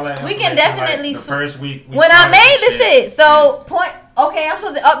sent us all that. We can information, definitely like, the first week we when I started made the this shit. So point. Okay, I'm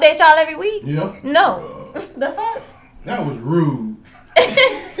supposed to update y'all every week. Yeah. No, the fuck. That was rude.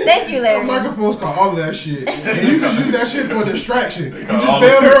 Thank you, Those Larry. microphones caught all of that shit. And you just use that shit for distraction. You just all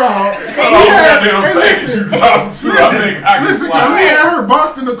bailed of her out. Cut all the goddamn faces you dropped, too. I think I can Listen, slide. we had her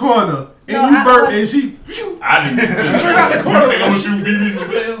boxed in the corner. And No, you burnt and she... I didn't get to Straight out the corner. You think I'm gonna shoot BB some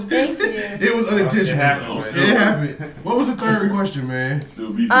bell? Thank you. It was unintentional. It happened. It happened. What was the third question, man?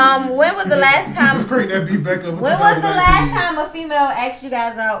 Still beef. When was the last time? Let's crank that beef back up. When was the last time a female asked you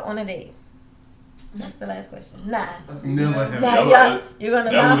guys out on a date? That's the last question. Nah. Never happened. Nah, you're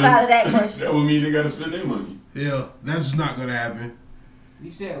gonna That bounce would- out of that question. That would mean they gotta spend their money. Yeah, that's not gonna happen. You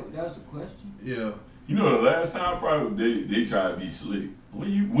said that was a question? Yeah. You know, the last time probably they tried to be slick. When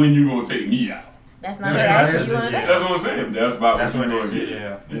you gonna take me out? That's not That's what I not asked you on a That's date. what I'm saying. That's about That's what you what gonna it is, get.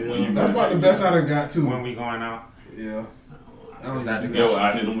 yeah. And when you That's gonna about the take best me I done got too. When we going out. Yeah. I don't Is that even the do Yeah, well,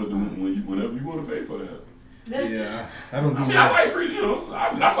 I hit them with whenever you want to pay for that. Yeah, I don't do I mean, I that. like free, you know.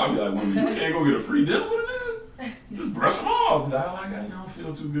 I That's why I be like, women, you can't go get a free dinner with a nigga. Just brush them off. Be like, oh, you don't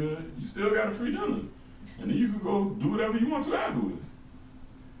feel too good. You still got a free dinner. And then you can go do whatever you want to afterwards.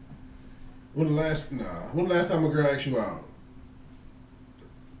 When the last time a girl asked you out?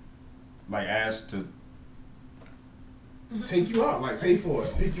 Like asked to take you out, like pay for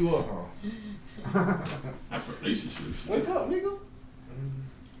it, pick you up. That's relationships. Wake up, nigga.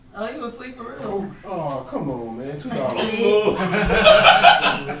 Oh, you gonna sleep for real? Oh, come on, man. $2.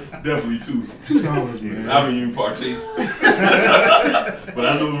 Definitely $2. $2, man. I mean, you partake. But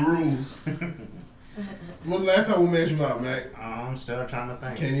I know the rules. When the last time woman asked you out, Mac? I'm still trying to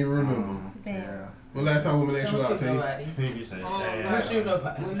think. Can't even remember. Yeah. When last time woman asked you out, Tay? Maybe say Don't shoot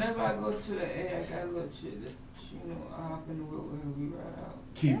nobody. Whenever I go to the A, I got a little shit that, you know, I hop in the wheel with her, we ride out.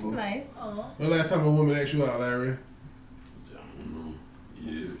 Keep That's her. nice. When last time a woman asked you out, Larry? I don't know.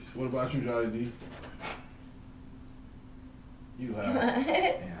 Years. What about you, Johnny D? You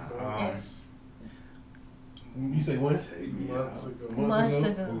have. You say when? Months ago. Months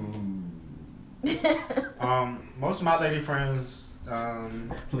ago. Most of my lady friends,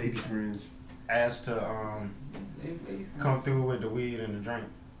 asked to come through with the weed and the drink.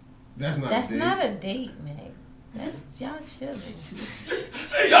 That's not. That's a date. not a date, man. That's y'all chilling.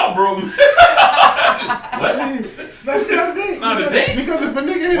 Hey, y'all broke me. That's not a date. Not a date. Because if a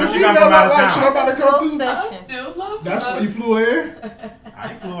nigga hit When a she female come from out of like, town. should I about to come through? I still love That's her. why you flew her in? I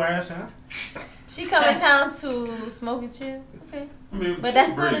ain't flew her ass in. She come in town to smoke and chill. Okay. I mean, But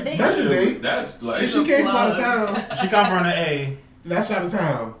that's not a date. That's a date. That's like. If she came from out of town, She come from the A. that's out of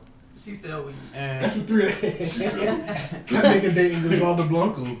town. She sell weed. That's And a 3 She said, That nigga dating Griselda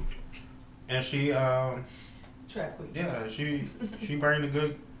Blanco. and she Track weed. yeah, she bring the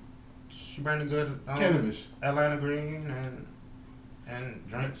good Cannabis. Atlanta green and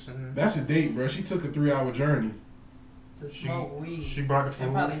drinks and That's a date, bro. She took a 3-hour journey. To smoke weed. she brought the And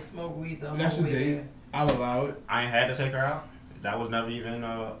food. probably smoke weed the whole That's a date. weekend. I'll allow it. I ain't had to take her out. That was never even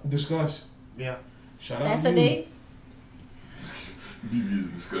Discuss. yeah. Shout out That's to a you. date. BB is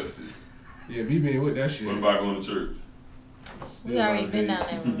disgusting. Yeah, BB ain't with that shit. What about going to church? We already been down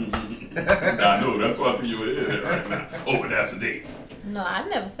that road. I know, that's why I see your head right now. Oh, but that's a date. No, I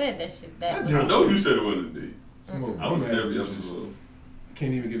never said that shit. That was I know you said it wasn't a date. Smoke. I was I'm every mad. episode.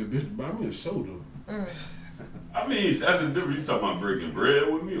 Can't even get a bitch to buy me a soda. I mean, that's the difference. You talking about breaking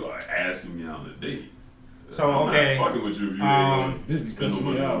bread with me or asking me on a date? So I'm okay. not fucking with you if you ain't This gonna be spend no cussing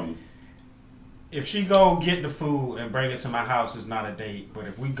me money out. on me. If she go get the food and bring it to my house, it's not a date. But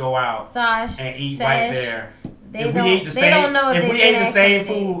if we go out Sash, and eat Sash, right there, They if don't, we ate the they same, don't know if if they we been ate the asked same on a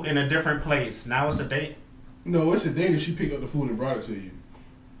date. food in a different place, now it's a date. No, it's a date if she picked up the food and brought it to you.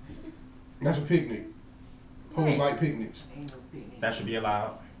 That's a picnic. Hoes Right. like picnics. Ain't no picnic. That should be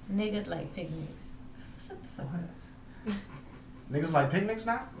allowed. Niggas like picnics. Shut the fuck up. Niggas like picnics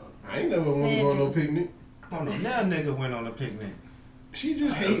now? I ain't never want to go on no picnic. Oh no, now nigga went on a picnic. She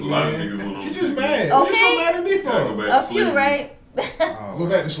just That's hates a me, lot of man. niggas went on She a just picnic. mad. What you so Okay. mad at me Gotta go for? back A to few, slavery. right? Go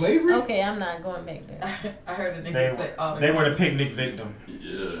back to slavery? Okay, I'm not going back there. I heard a nigga They, say all the they were the picnic victim.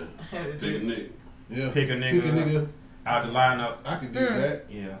 Yeah. I heard a nigga. Picnic. Yeah. Pick a nigga out the lineup. I could do that.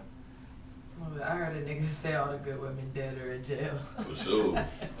 Yeah. I heard a nigga say all the good women dead or in jail. For sure.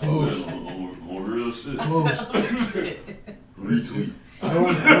 Close. On real shit. Close. Retweet.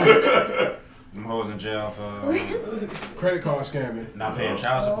 Them hoes in jail for Credit card scamming. not paying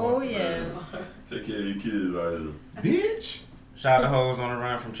child support. Oh yeah. Take care of your kids out here. Bitch. Shout out to hoes on the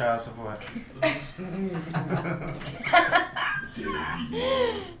run from child support.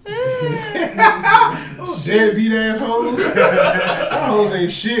 Oh, deadbeat assholes. Y'all hoes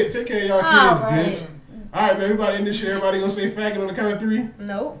ain't shit. Take care of y'all kids, Alright. bitch. Alright, man. Everybody in this shit, everybody gonna say faggot on the count of 3?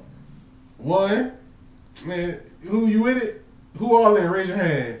 Nope. 1. Man, who you with it? Who all in? Raise your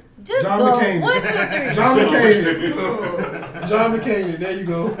hand. Just John go. McCain. 1, 2, 3. John McCain. John McCain. There you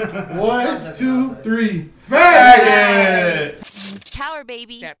go. 1, 2, 3. Faggot! Power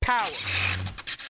baby. That power.